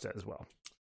up Presta as well.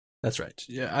 That's right.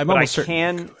 Yeah, I'm almost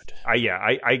certain.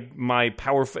 My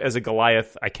power as a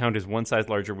Goliath, I count as one size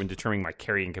larger when determining my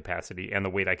carrying capacity and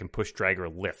the weight I can push, drag, or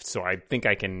lift. So I think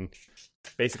I can.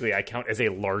 Basically, I count as a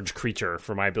large creature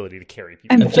for my ability to carry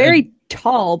people. I'm very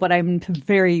tall, but I'm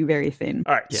very, very thin.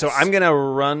 All right, yes. So I'm going to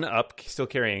run up, still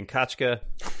carrying Kachka,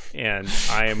 and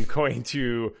I am going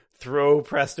to throw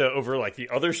Presta over like the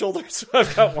other shoulder. So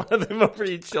I've got one of them over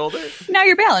each shoulder. Now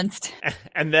you're balanced.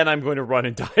 And then I'm going to run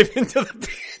and dive into the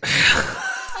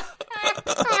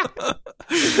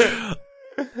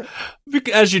pit.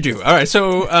 As you do. All right,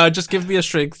 so just give me a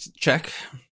strength check.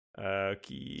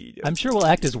 I'm sure we'll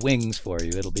act as wings for you.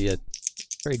 It'll be a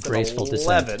Very graceful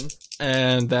 11. descent.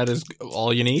 And that is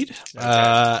all you need.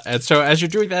 And so as you're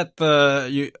doing that,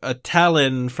 a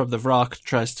talon from the rock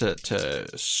tries to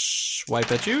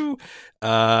swipe at you.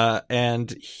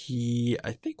 And he,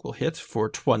 I think, will hit for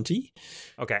 20.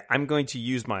 Okay, I'm going to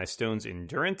use my stone's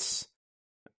endurance.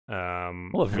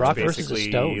 Which rock versus a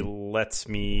stone lets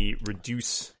me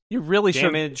reduce You really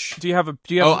damage. should. Do you have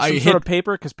some sort of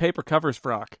paper? Because paper covers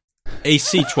rock.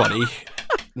 AC 20,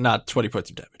 not 20 points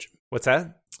of damage. What's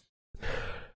that?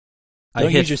 I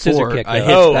Don't hit use your scissor 4. kick, I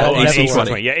though. hit AC 20.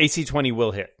 20. Yeah, AC 20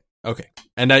 will hit. Okay.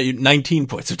 And now 19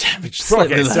 points of damage.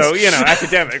 Okay, so,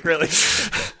 academic, really.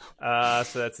 So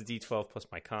that's a D12 plus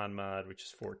my con mod, which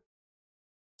is 4.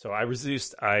 So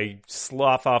I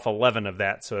slough off 11 of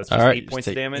that, so that's just 8 points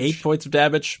of damage. 8 points of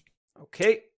damage.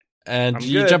 Okay. And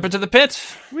you jump into the pit.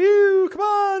 Woo, come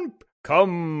on.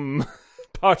 Come,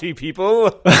 party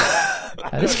people.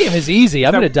 This game is easy.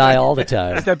 I'm going to die all the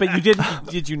time. But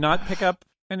did you not pick up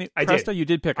any? I Presto, did. You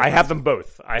did pick up. I have them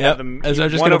both. I have them. As I'm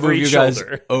just going to move you guys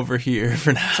over here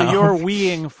for now. So you're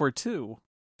weeing for 2.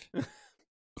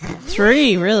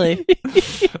 3, really.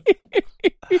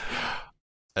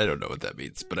 I don't know what that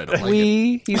means, but I don't like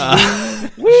Wee. He's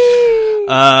it.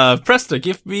 Presta,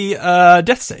 give me a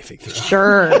death saving throw.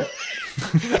 Sure.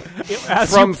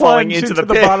 As From you falling plunge into the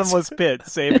the pit. bottomless pit.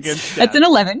 Save against That's an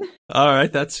 11. All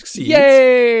right, that succeeds.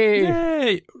 Yay!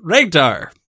 Yay!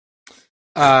 Regdar.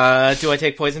 Do I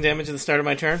take poison damage at the start of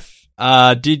my turn?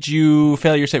 Did you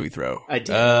fail your saving throw? I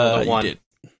did. You did.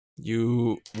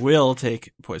 You will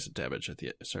take poison damage at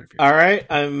the start of your All right,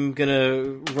 I'm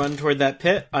gonna run toward that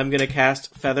pit. I'm gonna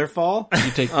cast Featherfall.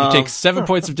 You take 7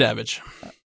 points of damage.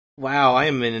 Wow, I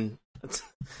am in.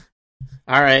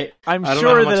 All right, I'm I don't know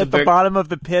sure how much that a at the big- bottom of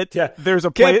the pit, there's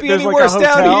a Can't place. be There's any like a worse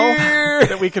down hotel here.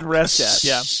 that we can rest at.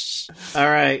 Yeah. All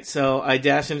right, so I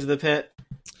dash into the pit,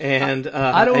 and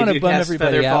I don't wanna do bum cast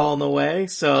everybody Featherfall out. on the way.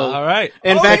 So, All right.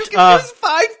 in fact, you can use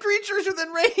 5 creatures within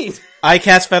range. I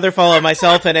cast Featherfall on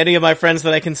myself and any of my friends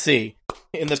that I can see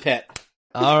in the pit.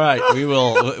 All right.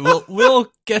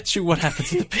 We'll get you what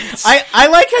happens in the pits. I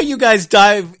like how you guys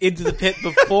dive into the pit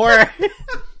before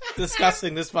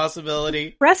discussing this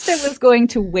possibility. Resta was going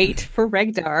to wait for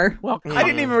Regdar. Well, I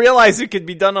didn't even realize it could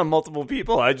be done on multiple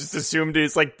people. I just assumed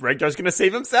it's like Regdar's going to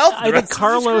save himself. I think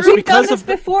Carlos, We've done because this of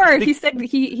before. He said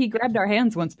he grabbed our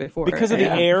hands once before. because of the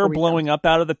air before we blowing up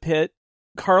out of the pit,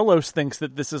 Carlos thinks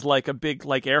that this is like a big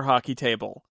air hockey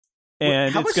table,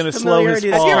 and How it's much going to slow his familiarity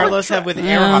does fall. Carlos have with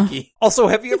air hockey? Also,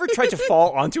 have you ever tried to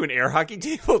fall onto an air hockey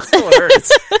table? It still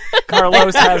hurts.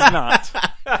 Carlos has not.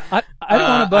 I don't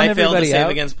want to bum I failed to everybody save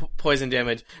out. against poison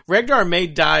damage. Regdar may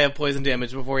die of poison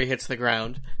damage before he hits the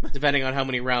ground, depending on how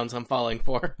many rounds I'm falling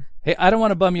for. Hey, I don't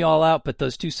want to bum you all out, but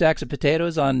those 2 sacks of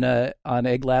potatoes on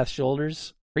Eglath's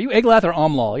shoulders. Are you Eglath or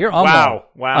Omlal? You're Omlal.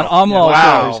 Wow. On Omlal's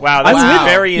shoulders. Wow, that's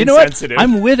very You know what? insensitive.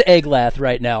 I'm with Eglath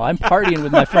right now. I'm partying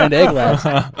with my friend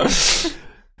Eglath.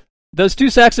 Those 2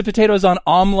 sacks of potatoes on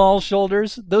Omlal's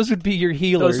shoulders, those would be your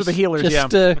healers. Those are the healers,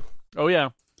 Just, Oh yeah.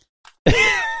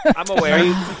 I'm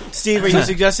aware. Steve, are you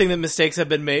suggesting that mistakes have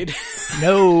been made?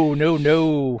 No.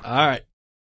 All right.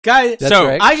 Guys, That's So,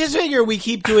 right. I just figure we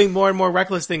keep doing more and more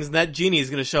reckless things, and that genie is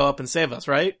going to show up and save us,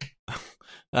 right?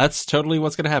 That's totally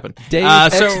what's going to happen.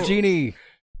 Dave so, Genie.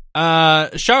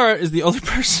 Shara is the only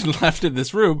person left in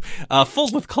this room,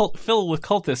 filled with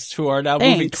cultists who are now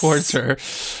moving Thanks. towards her.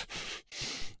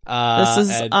 This is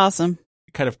and awesome.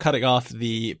 kind of cutting off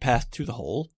the path to the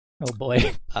hole. Oh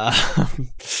boy.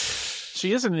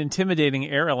 She is an intimidating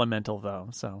air elemental, though.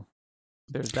 So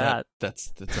there's that.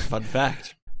 That's a fun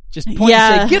fact. Just point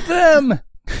Yeah. and say, get them!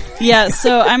 Yeah,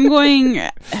 so I'm going.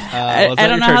 Well, I it's not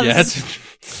don't know your how turn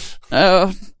this.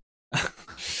 Oh,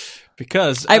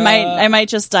 because I might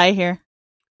just die here.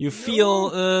 you feel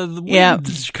the wind Yeah.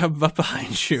 come up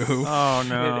behind you Oh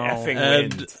no. Effing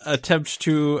and wind. attempt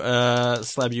to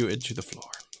slam you into the floor.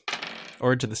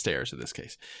 Or into the stairs in this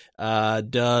case.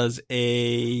 Does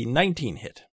a 19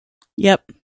 hit?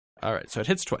 Yep. All right, so it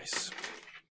hits twice.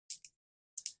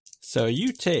 So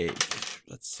you take,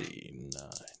 let's see, 9,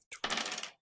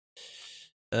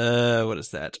 12. What is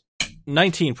that?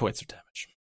 19 points of damage.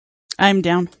 I'm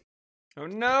down. Oh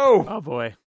no! Oh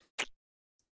boy.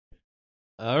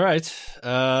 All right.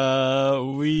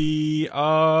 We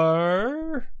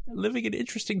are living in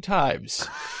interesting times.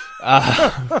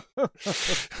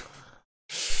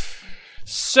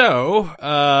 So,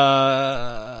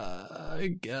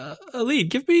 Aline,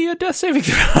 give me a death saving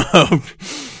throw.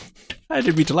 I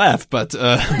didn't mean to laugh, but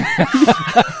I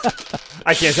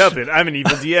can't help it. I'm an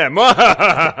evil DM.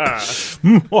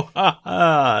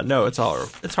 no, it's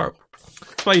horrible. It's horrible.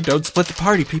 That's why you don't split the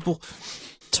party, people.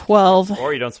 12.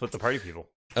 Or you don't split the party, people.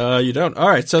 You don't. All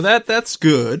right, so that's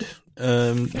good.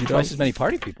 Twice as many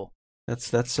party people.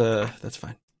 That's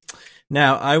fine.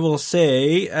 Now I will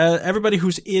say, everybody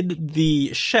who's in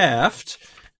the shaft.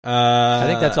 I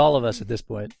think that's all of us at this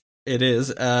point. It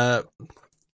is.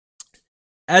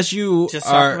 As you just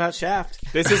are talking about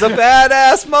shaft, this is a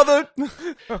badass mother.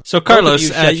 So Carlos,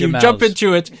 you jump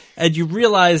into it and you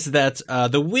realize that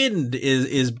the wind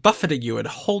is buffeting you and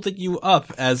holding you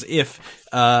up as if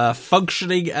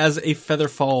functioning as a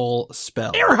featherfall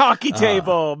spell. Air hockey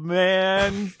table,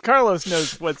 man. Carlos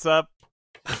knows what's up.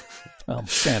 Well,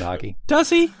 sand hockey. Does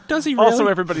he? Really? Also,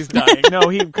 everybody's dying.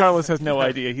 No, Carlos has no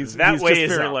idea. He's just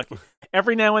very lucky.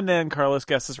 Every now and then, Carlos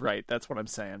guesses right. That's what I'm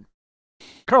saying.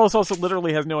 Carlos also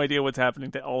literally has no idea what's happening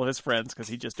to all his friends because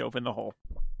he just opened the hole.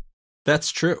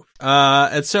 That's true.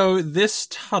 And so this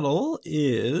tunnel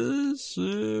is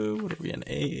what are we in?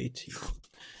 A18.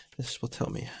 This will tell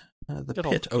me the Good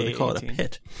pit. Oh, they call it a A18.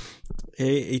 pit.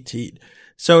 A18.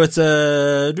 So it's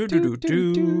a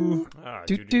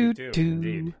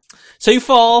Indeed. So you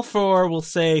fall for, we'll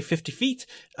say, 50 feet.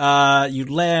 You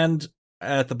land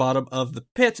at the bottom of the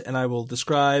pit, and I will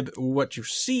describe what you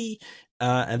see.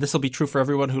 And this will be true for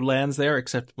everyone who lands there,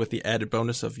 except with the added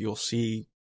bonus of you'll see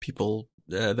people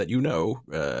that you know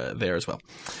there as well.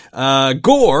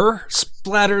 Gore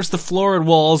splatters the floor and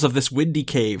walls of this windy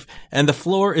cave, and the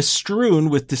floor is strewn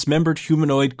with dismembered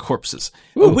humanoid corpses.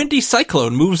 Ooh. A windy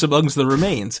cyclone moves amongst the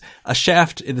remains. A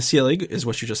shaft in the ceiling is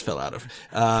what you just fell out of.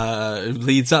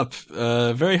 Leads up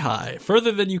very high,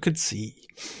 further than you could see.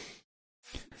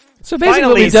 So basically,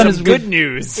 Finally, what we've done is good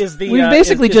news. We've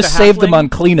basically just saved them on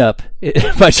cleanup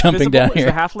by jumping down here.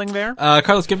 Is the halfling there?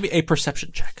 Carlos, give me a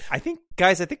perception check. I think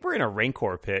we're in a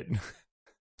Rancor pit.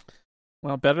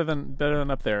 Well, better than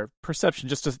up there. Perception,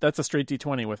 that's a straight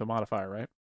D20 with a modifier, right?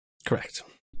 Correct.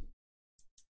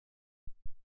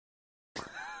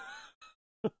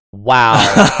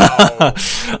 Wow.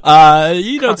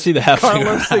 You don't see the halfling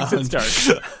Carlos thinks it's dark.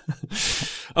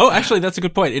 Oh, actually, that's a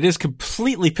good point. It is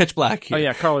completely pitch black here. Oh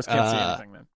yeah, Carlos can't see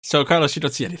anything then. So, Carlos, you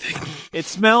don't see anything. It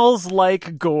smells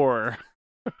like gore.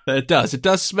 It does. It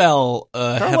does smell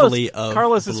heavily of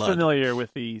Carlos blood. is familiar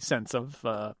with the sense of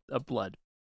blood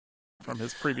from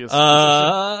his previous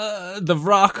position. The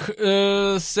rock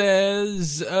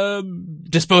says,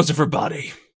 dispose of her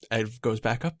body. And goes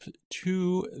back up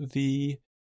to the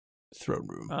throne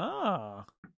room. Ah.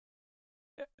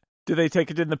 Do they take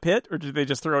it in the pit, or do they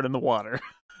just throw it in the water?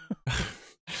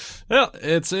 Well,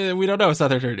 it's we don't know. It's not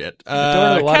their turn yet. The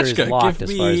door to the water is Ketchka, locked give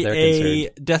as far as me they're a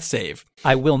concerned. death save.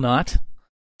 I will not.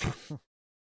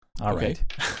 All Okay. right.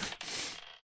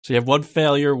 So you have one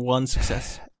failure, one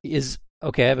success.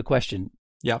 Okay, I have a question.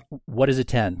 Yeah. What is a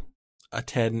 10? A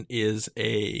 10 is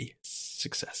a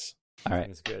success. All right.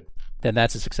 That's good. Then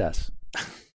that's a success.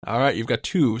 All right, you've got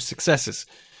 2 successes.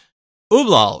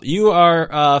 Umlal, you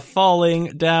are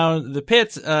falling down the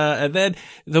pit, and then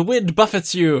the wind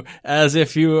buffets you as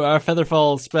if you are a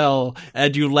featherfall spell,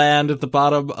 and you land at the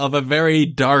bottom of a very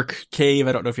dark cave.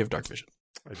 I don't know if you have dark vision.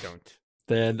 I don't.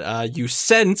 Then you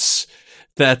sense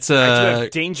that... I do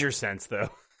have danger sense, though.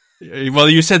 Well,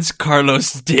 you sense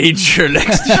Carlos' danger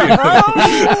next to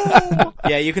you.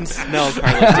 Yeah, you can smell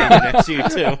Carlos danger next to you,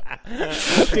 too.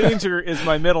 Danger is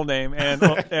my middle name, and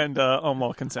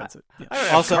Omal can sense it.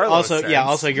 Yeah.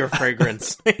 Also your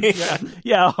fragrance.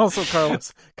 Yeah. Also,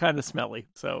 Carlos kind of smelly,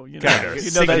 so you know Carlos,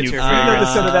 you know the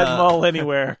scent of that mole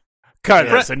anywhere.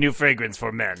 Carlos, a new fragrance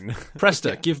for men.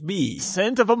 Presta, give me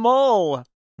Scent of a mole.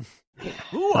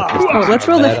 Oh, let's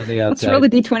roll the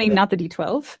D20, not the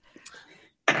D12.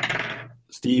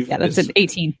 Steve. Yeah, that's an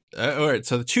 18. All right,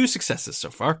 so the 2 successes so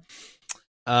far.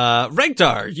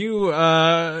 Regdar, you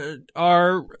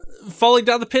are falling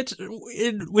down the pit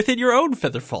within your own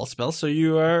featherfall spell, so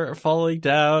you are falling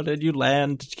down and you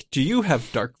land. Do you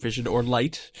have dark vision or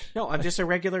light? No, I'm just a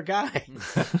regular guy.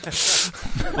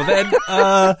 Well,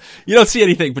 then you don't see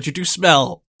anything, but you do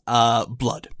smell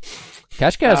blood.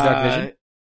 Kashka has dark vision.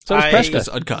 So does He's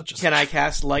Preska. unconscious. Can I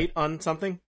cast light on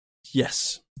something?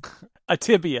 Yes. A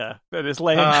tibia that is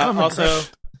laying on the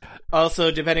ground. Also,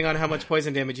 depending on how much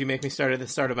poison damage you make me start at the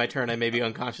start of my turn, I may be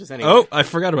unconscious anyway. Oh, I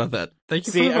forgot about that. Thank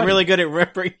you. See, I'm really good at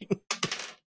remembering.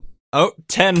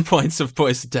 10 points of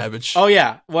poison damage. Oh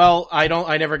yeah. Well, I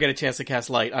never get a chance to cast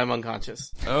light. I'm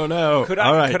unconscious. Oh no. Could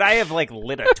All right. I have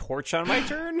lit a torch on my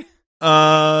turn?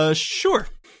 Sure.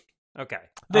 Okay.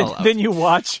 Then you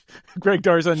watch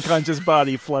Gregdar's unconscious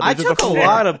body flood I into the took a floor.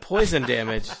 lot of poison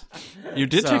damage. You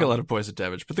did take a lot of poison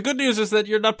damage, but the good news is that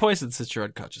you're not poisoned since you're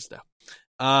unconscious now.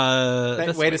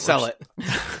 Way to sell it.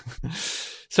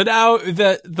 So now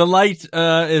the light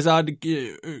is on.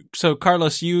 So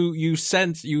Carlos, you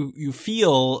sense, you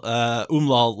feel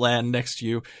Umlal land next to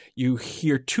you. You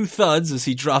hear two thuds as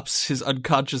he drops his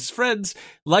unconscious friends,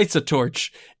 lights a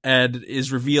torch, and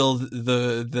is revealed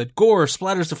the gore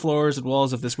splatters the floors and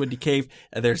walls of this windy cave,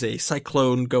 and there's a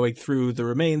cyclone going through the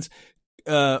remains.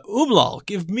 Umlal,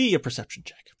 give me a perception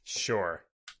check. Sure.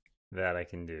 That I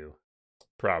can do.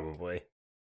 Probably.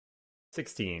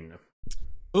 16.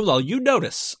 Umlal, you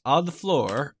notice on the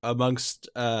floor amongst,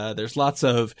 there's lots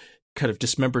of kind of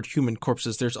dismembered human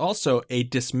corpses. There's also a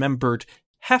dismembered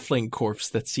halfling corpse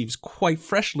that seems quite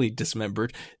freshly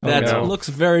dismembered. That looks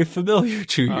very familiar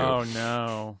to you. Oh,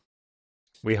 no.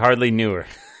 We hardly knew her.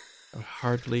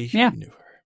 Knew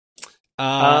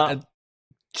her.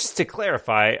 Just to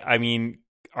clarify, I mean,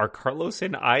 are Carlos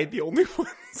and I the only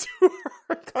ones who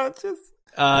are conscious?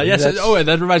 Yes. And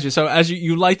that reminds me. So as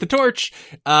you light the torch,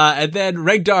 and then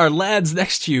Regdar lands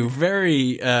next to you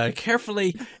very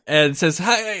carefully and says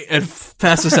hi and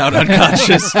passes out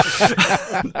unconscious.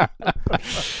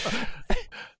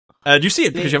 And you see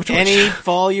it because you have a torch. Any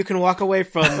fall you can walk away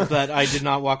from, but I did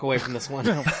not walk away from this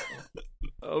one.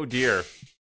 Oh dear.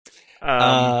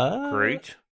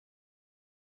 Great.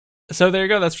 So there you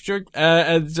go. That's what you're,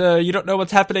 and you don't know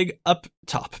what's happening up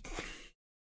top.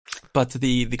 But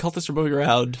the cultists are moving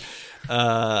around.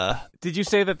 Did you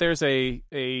say that there's a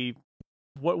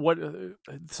what?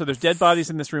 So there's dead bodies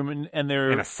in this room, and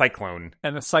they're in a cyclone.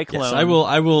 And a cyclone. Yes, I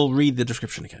will read the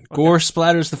description again. Okay. Gore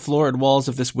splatters the floor and walls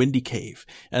of this windy cave,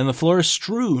 and the floor is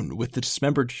strewn with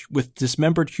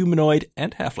dismembered humanoid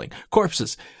and halfling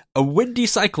corpses. A windy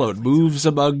cyclone moves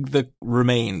among the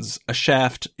remains. A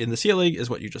shaft in the ceiling is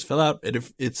what you just fell out, and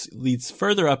if it leads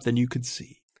further up than you can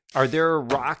see. Are there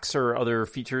rocks or other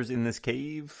features in this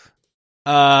cave?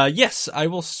 Yes, I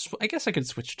will. I guess I can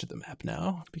switch to the map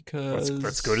now because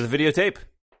let's go to the videotape.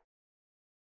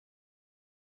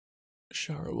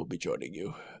 Shara will be joining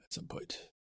you at some point.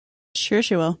 Sure,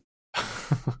 she will.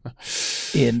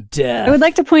 In death. I would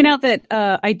like to point out that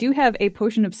I do have a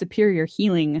potion of superior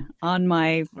healing on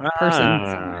my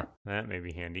person. That may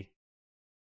be handy.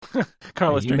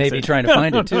 Carlos, you may be trying to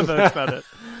find it too. That's about it.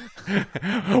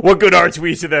 What good are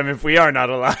we to them if we are not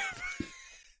alive?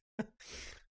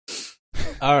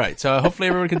 All right, so hopefully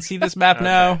everyone can see this map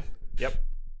now.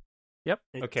 Yep.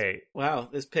 Okay. Wow,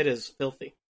 this pit is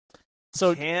filthy.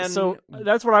 So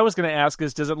that's what I was going to ask: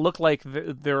 is does it look like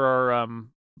there are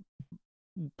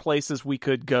places we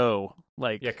could go?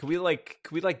 Like, yeah, could we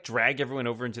drag everyone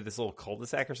over into this little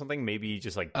cul-de-sac or something? Maybe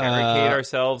just like barricade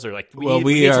ourselves, or like we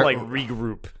need to like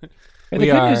regroup. And the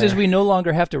good news is we no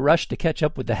longer have to rush to catch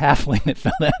up with the halfling that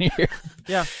fell down here.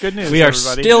 Yeah, good news. We are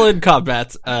everybody. still in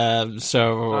combat.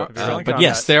 But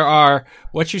yes, there are.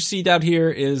 What you see down here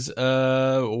is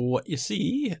what you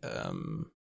see.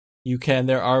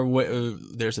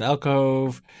 There's an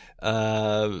alcove.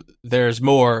 There's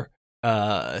more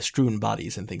strewn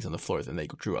bodies and things on the floor than they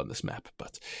drew on this map.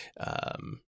 But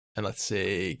and let's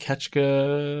see,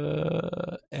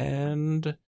 Ketchka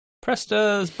and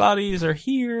Presta's bodies are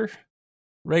here.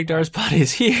 Regdar's body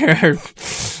is here.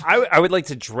 I would like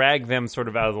to drag them sort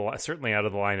of certainly out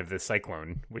of the line of this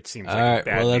cyclone, which seems like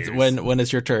bad news. When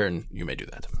it's your turn, you may do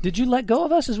that. Did you let go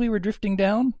of us as we were drifting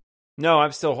down? No,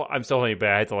 I'm still holding you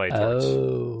back. I had to light a torch.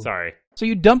 Oh. Sorry. So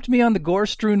you dumped me on the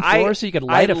gore-strewn floor so you could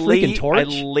light a freaking torch? I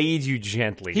laid you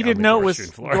gently. He didn't know it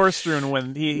was gore-strewn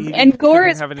when he and gore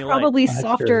is have any probably light.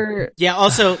 softer. Yeah,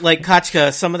 also, like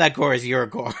Kachka, some of that gore is your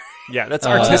gore. Yeah, that's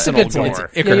artisanal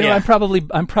gore. Yeah,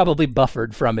 I'm probably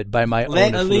buffered from it by my own.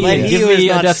 Let he who is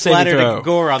not splattered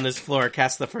gore on this floor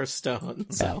cast the first stone.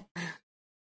 So,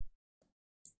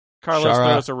 Carlos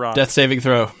throws a rock. Death saving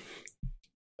throw.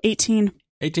 18.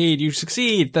 You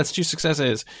succeed. That's 2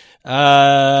 successes.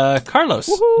 Carlos,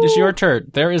 it is your turn.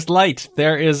 There is light.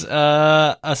 There is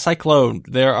a cyclone.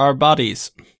 There are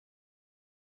bodies.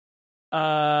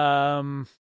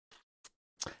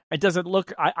 It doesn't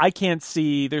look. I can't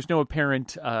see. There's no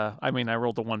apparent. I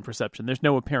rolled a 1 perception. There's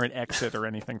no apparent exit or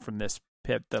anything from this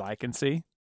pit that I can see.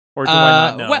 Or do I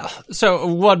not know? Well, so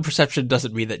 1 perception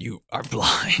doesn't mean that you are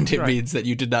blind. It means that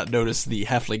you did not notice the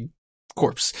halfling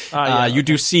corpse. You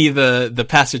do see the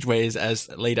passageways as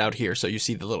laid out here. So you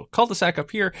see the little cul-de-sac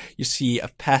up here. You see a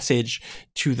passage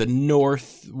to the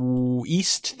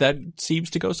northeast that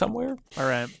seems to go somewhere. All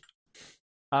right.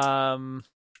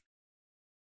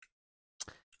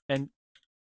 And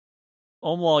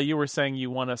Omwal, you were saying you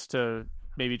want us to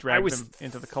maybe drag them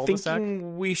into the cul-de-sac?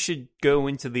 Thinking we should go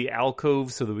into the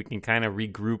alcove so that we can kind of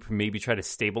regroup, maybe try to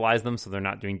stabilize them so they're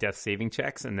not doing death saving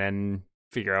checks, and then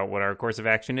figure out what our course of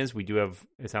action is. We do have,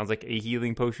 it sounds like, a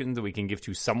healing potion that we can give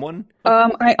to someone.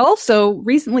 I also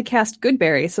recently cast Good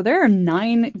Berry, so there are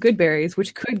 9 Good Berries,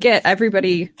 which could get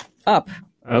everybody up.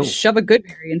 Oh. Shove a good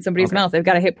berry in somebody's mouth. They've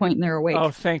got a hit point and they're awake. Oh,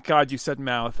 thank God you said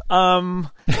mouth. Carlos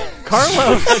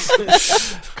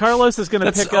is going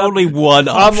to pick up. That's only one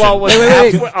option.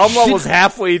 Amla was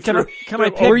halfway through. Can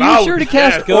I pick? Were you sure to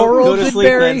cast oral Go to good sleep,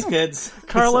 berry? kids.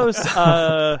 Carlos, you didn't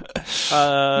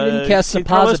cast some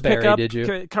berry, did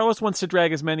you? Carlos wants to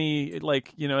drag as many,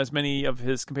 as many of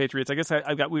his compatriots. I guess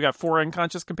we've got 4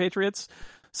 unconscious compatriots.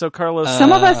 So Carlos,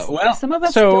 some of us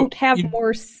don't have you,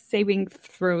 more saving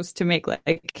throws to make.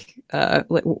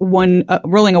 One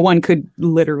rolling a 1 could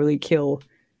literally kill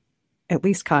at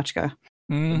least Kachka.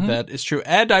 Mm-hmm. That is true,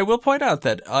 and I will point out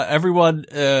that everyone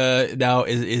now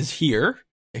is here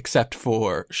except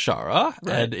for Shara,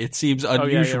 right. And it seems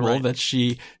unusual that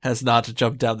she has not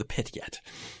jumped down the pit yet.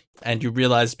 And you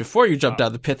realized before you jumped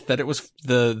down the pit that it was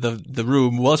the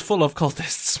room was full of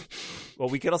cultists. Well,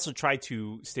 we could also try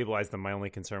to stabilize them. My only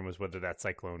concern was whether that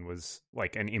cyclone was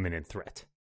like an imminent threat.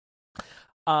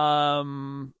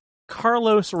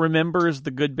 Carlos remembers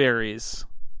the good berries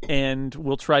and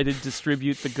will try to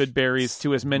distribute the good berries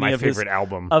to as many of his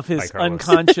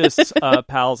unconscious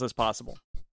pals as possible.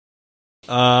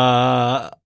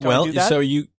 So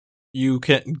you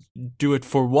can do it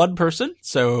for one person,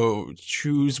 so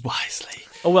choose wisely.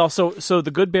 Oh well, so the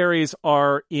good berries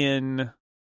are in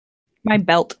my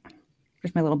belt.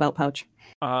 There's my little belt pouch.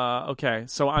 Okay,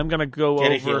 so I'm gonna go Get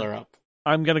over. A healer up.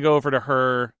 I'm gonna go over to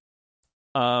her.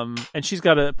 And she's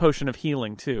got a potion of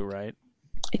healing too, right?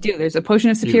 I do. There's a potion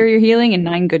of superior healing and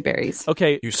 9 good berries.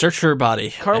 Okay. You search her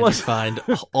body, Carlos, and you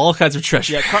find all kinds of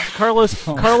treasure. Yeah, Carlos.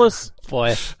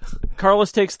 Boy.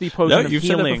 Carlos takes the potion of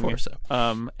healing, before, so.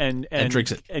 and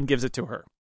drinks it and gives it to her.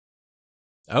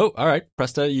 Oh, all right,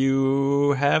 Presta,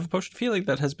 you have a potion of healing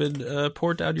that has been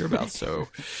poured down your mouth. So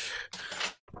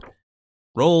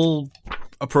roll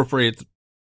appropriate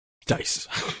dice.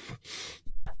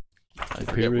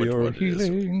 Superior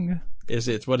healing. Is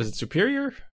it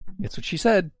superior? It's what she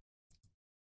said.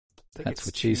 That's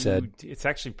what she said. It's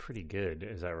actually pretty good,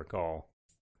 as I recall.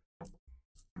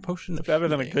 Potion of better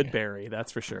healing. than a good berry,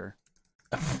 that's for sure.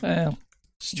 Well,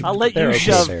 I'll let you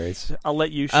shove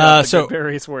the good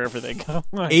berries wherever they go.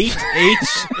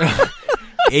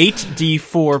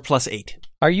 8d4 plus 8.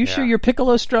 Are you sure your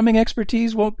piccolo strumming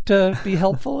expertise won't be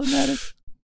helpful in that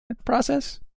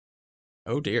process?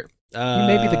 Oh dear. You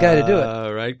may be the guy to do it.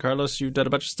 All right, Carlos, you've done a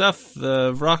bunch of stuff.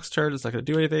 The rock's turn. It's not going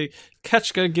to do anything.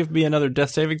 Ketchka, give me another death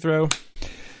saving throw.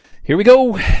 Here we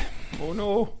go. Oh,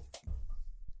 no.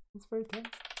 That's very tense.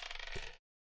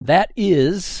 That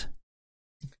is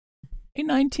a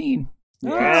 19.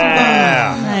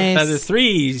 Yeah. Nice. That is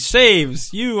 3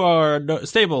 saves. You are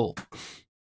stable.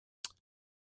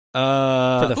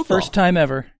 For the first time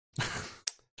ever.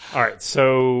 All right,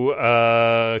 so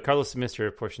Carlos administered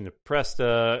a portion to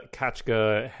Presta.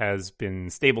 Kachka has been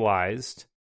stabilized,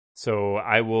 so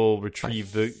I will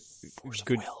retrieve the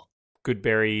good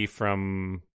berry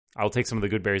from. I'll take some of the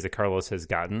good berries that Carlos has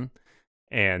gotten.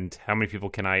 And how many people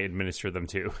can I administer them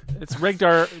to? It's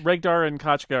Regdar and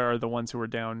Kachka are the ones who are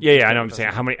down. Yeah, I know. I'm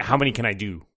saying how many can I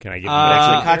do? Can I give?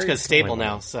 Actually, Kachka's stable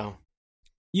now, so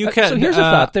you can. So here's a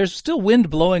thought: there's still wind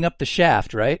blowing up the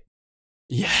shaft, right?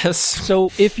 Yes. So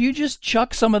if you just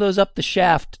chuck some of those up the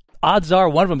shaft, odds are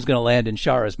one of them's going to land in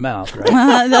Shara's mouth,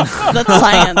 right? That's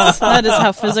science. That is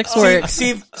how physics works.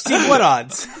 Steve, what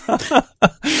odds?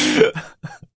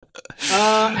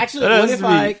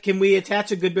 Actually, can we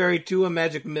attach a good berry to a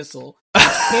magic missile?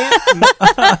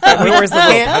 Where's the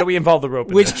rope? How do we involve the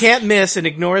rope? Which can't miss and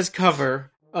ignores cover.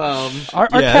 Our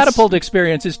catapult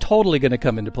experience is totally going to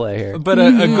come into play here. But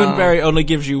a good berry only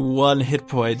gives you 1 hit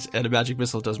point, and a magic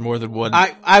missile does more than 1.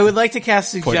 I would like to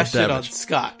cast suggestion on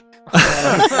Scott. All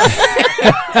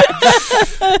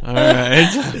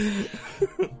right.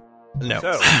 No.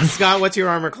 So, Scott, what's your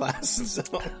armor class?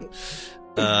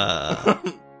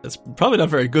 It's probably not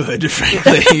very good,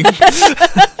 frankly.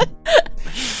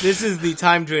 This is the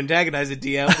time to antagonize a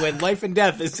DM when life and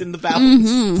death is in the balance.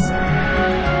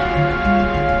 Mm-hmm.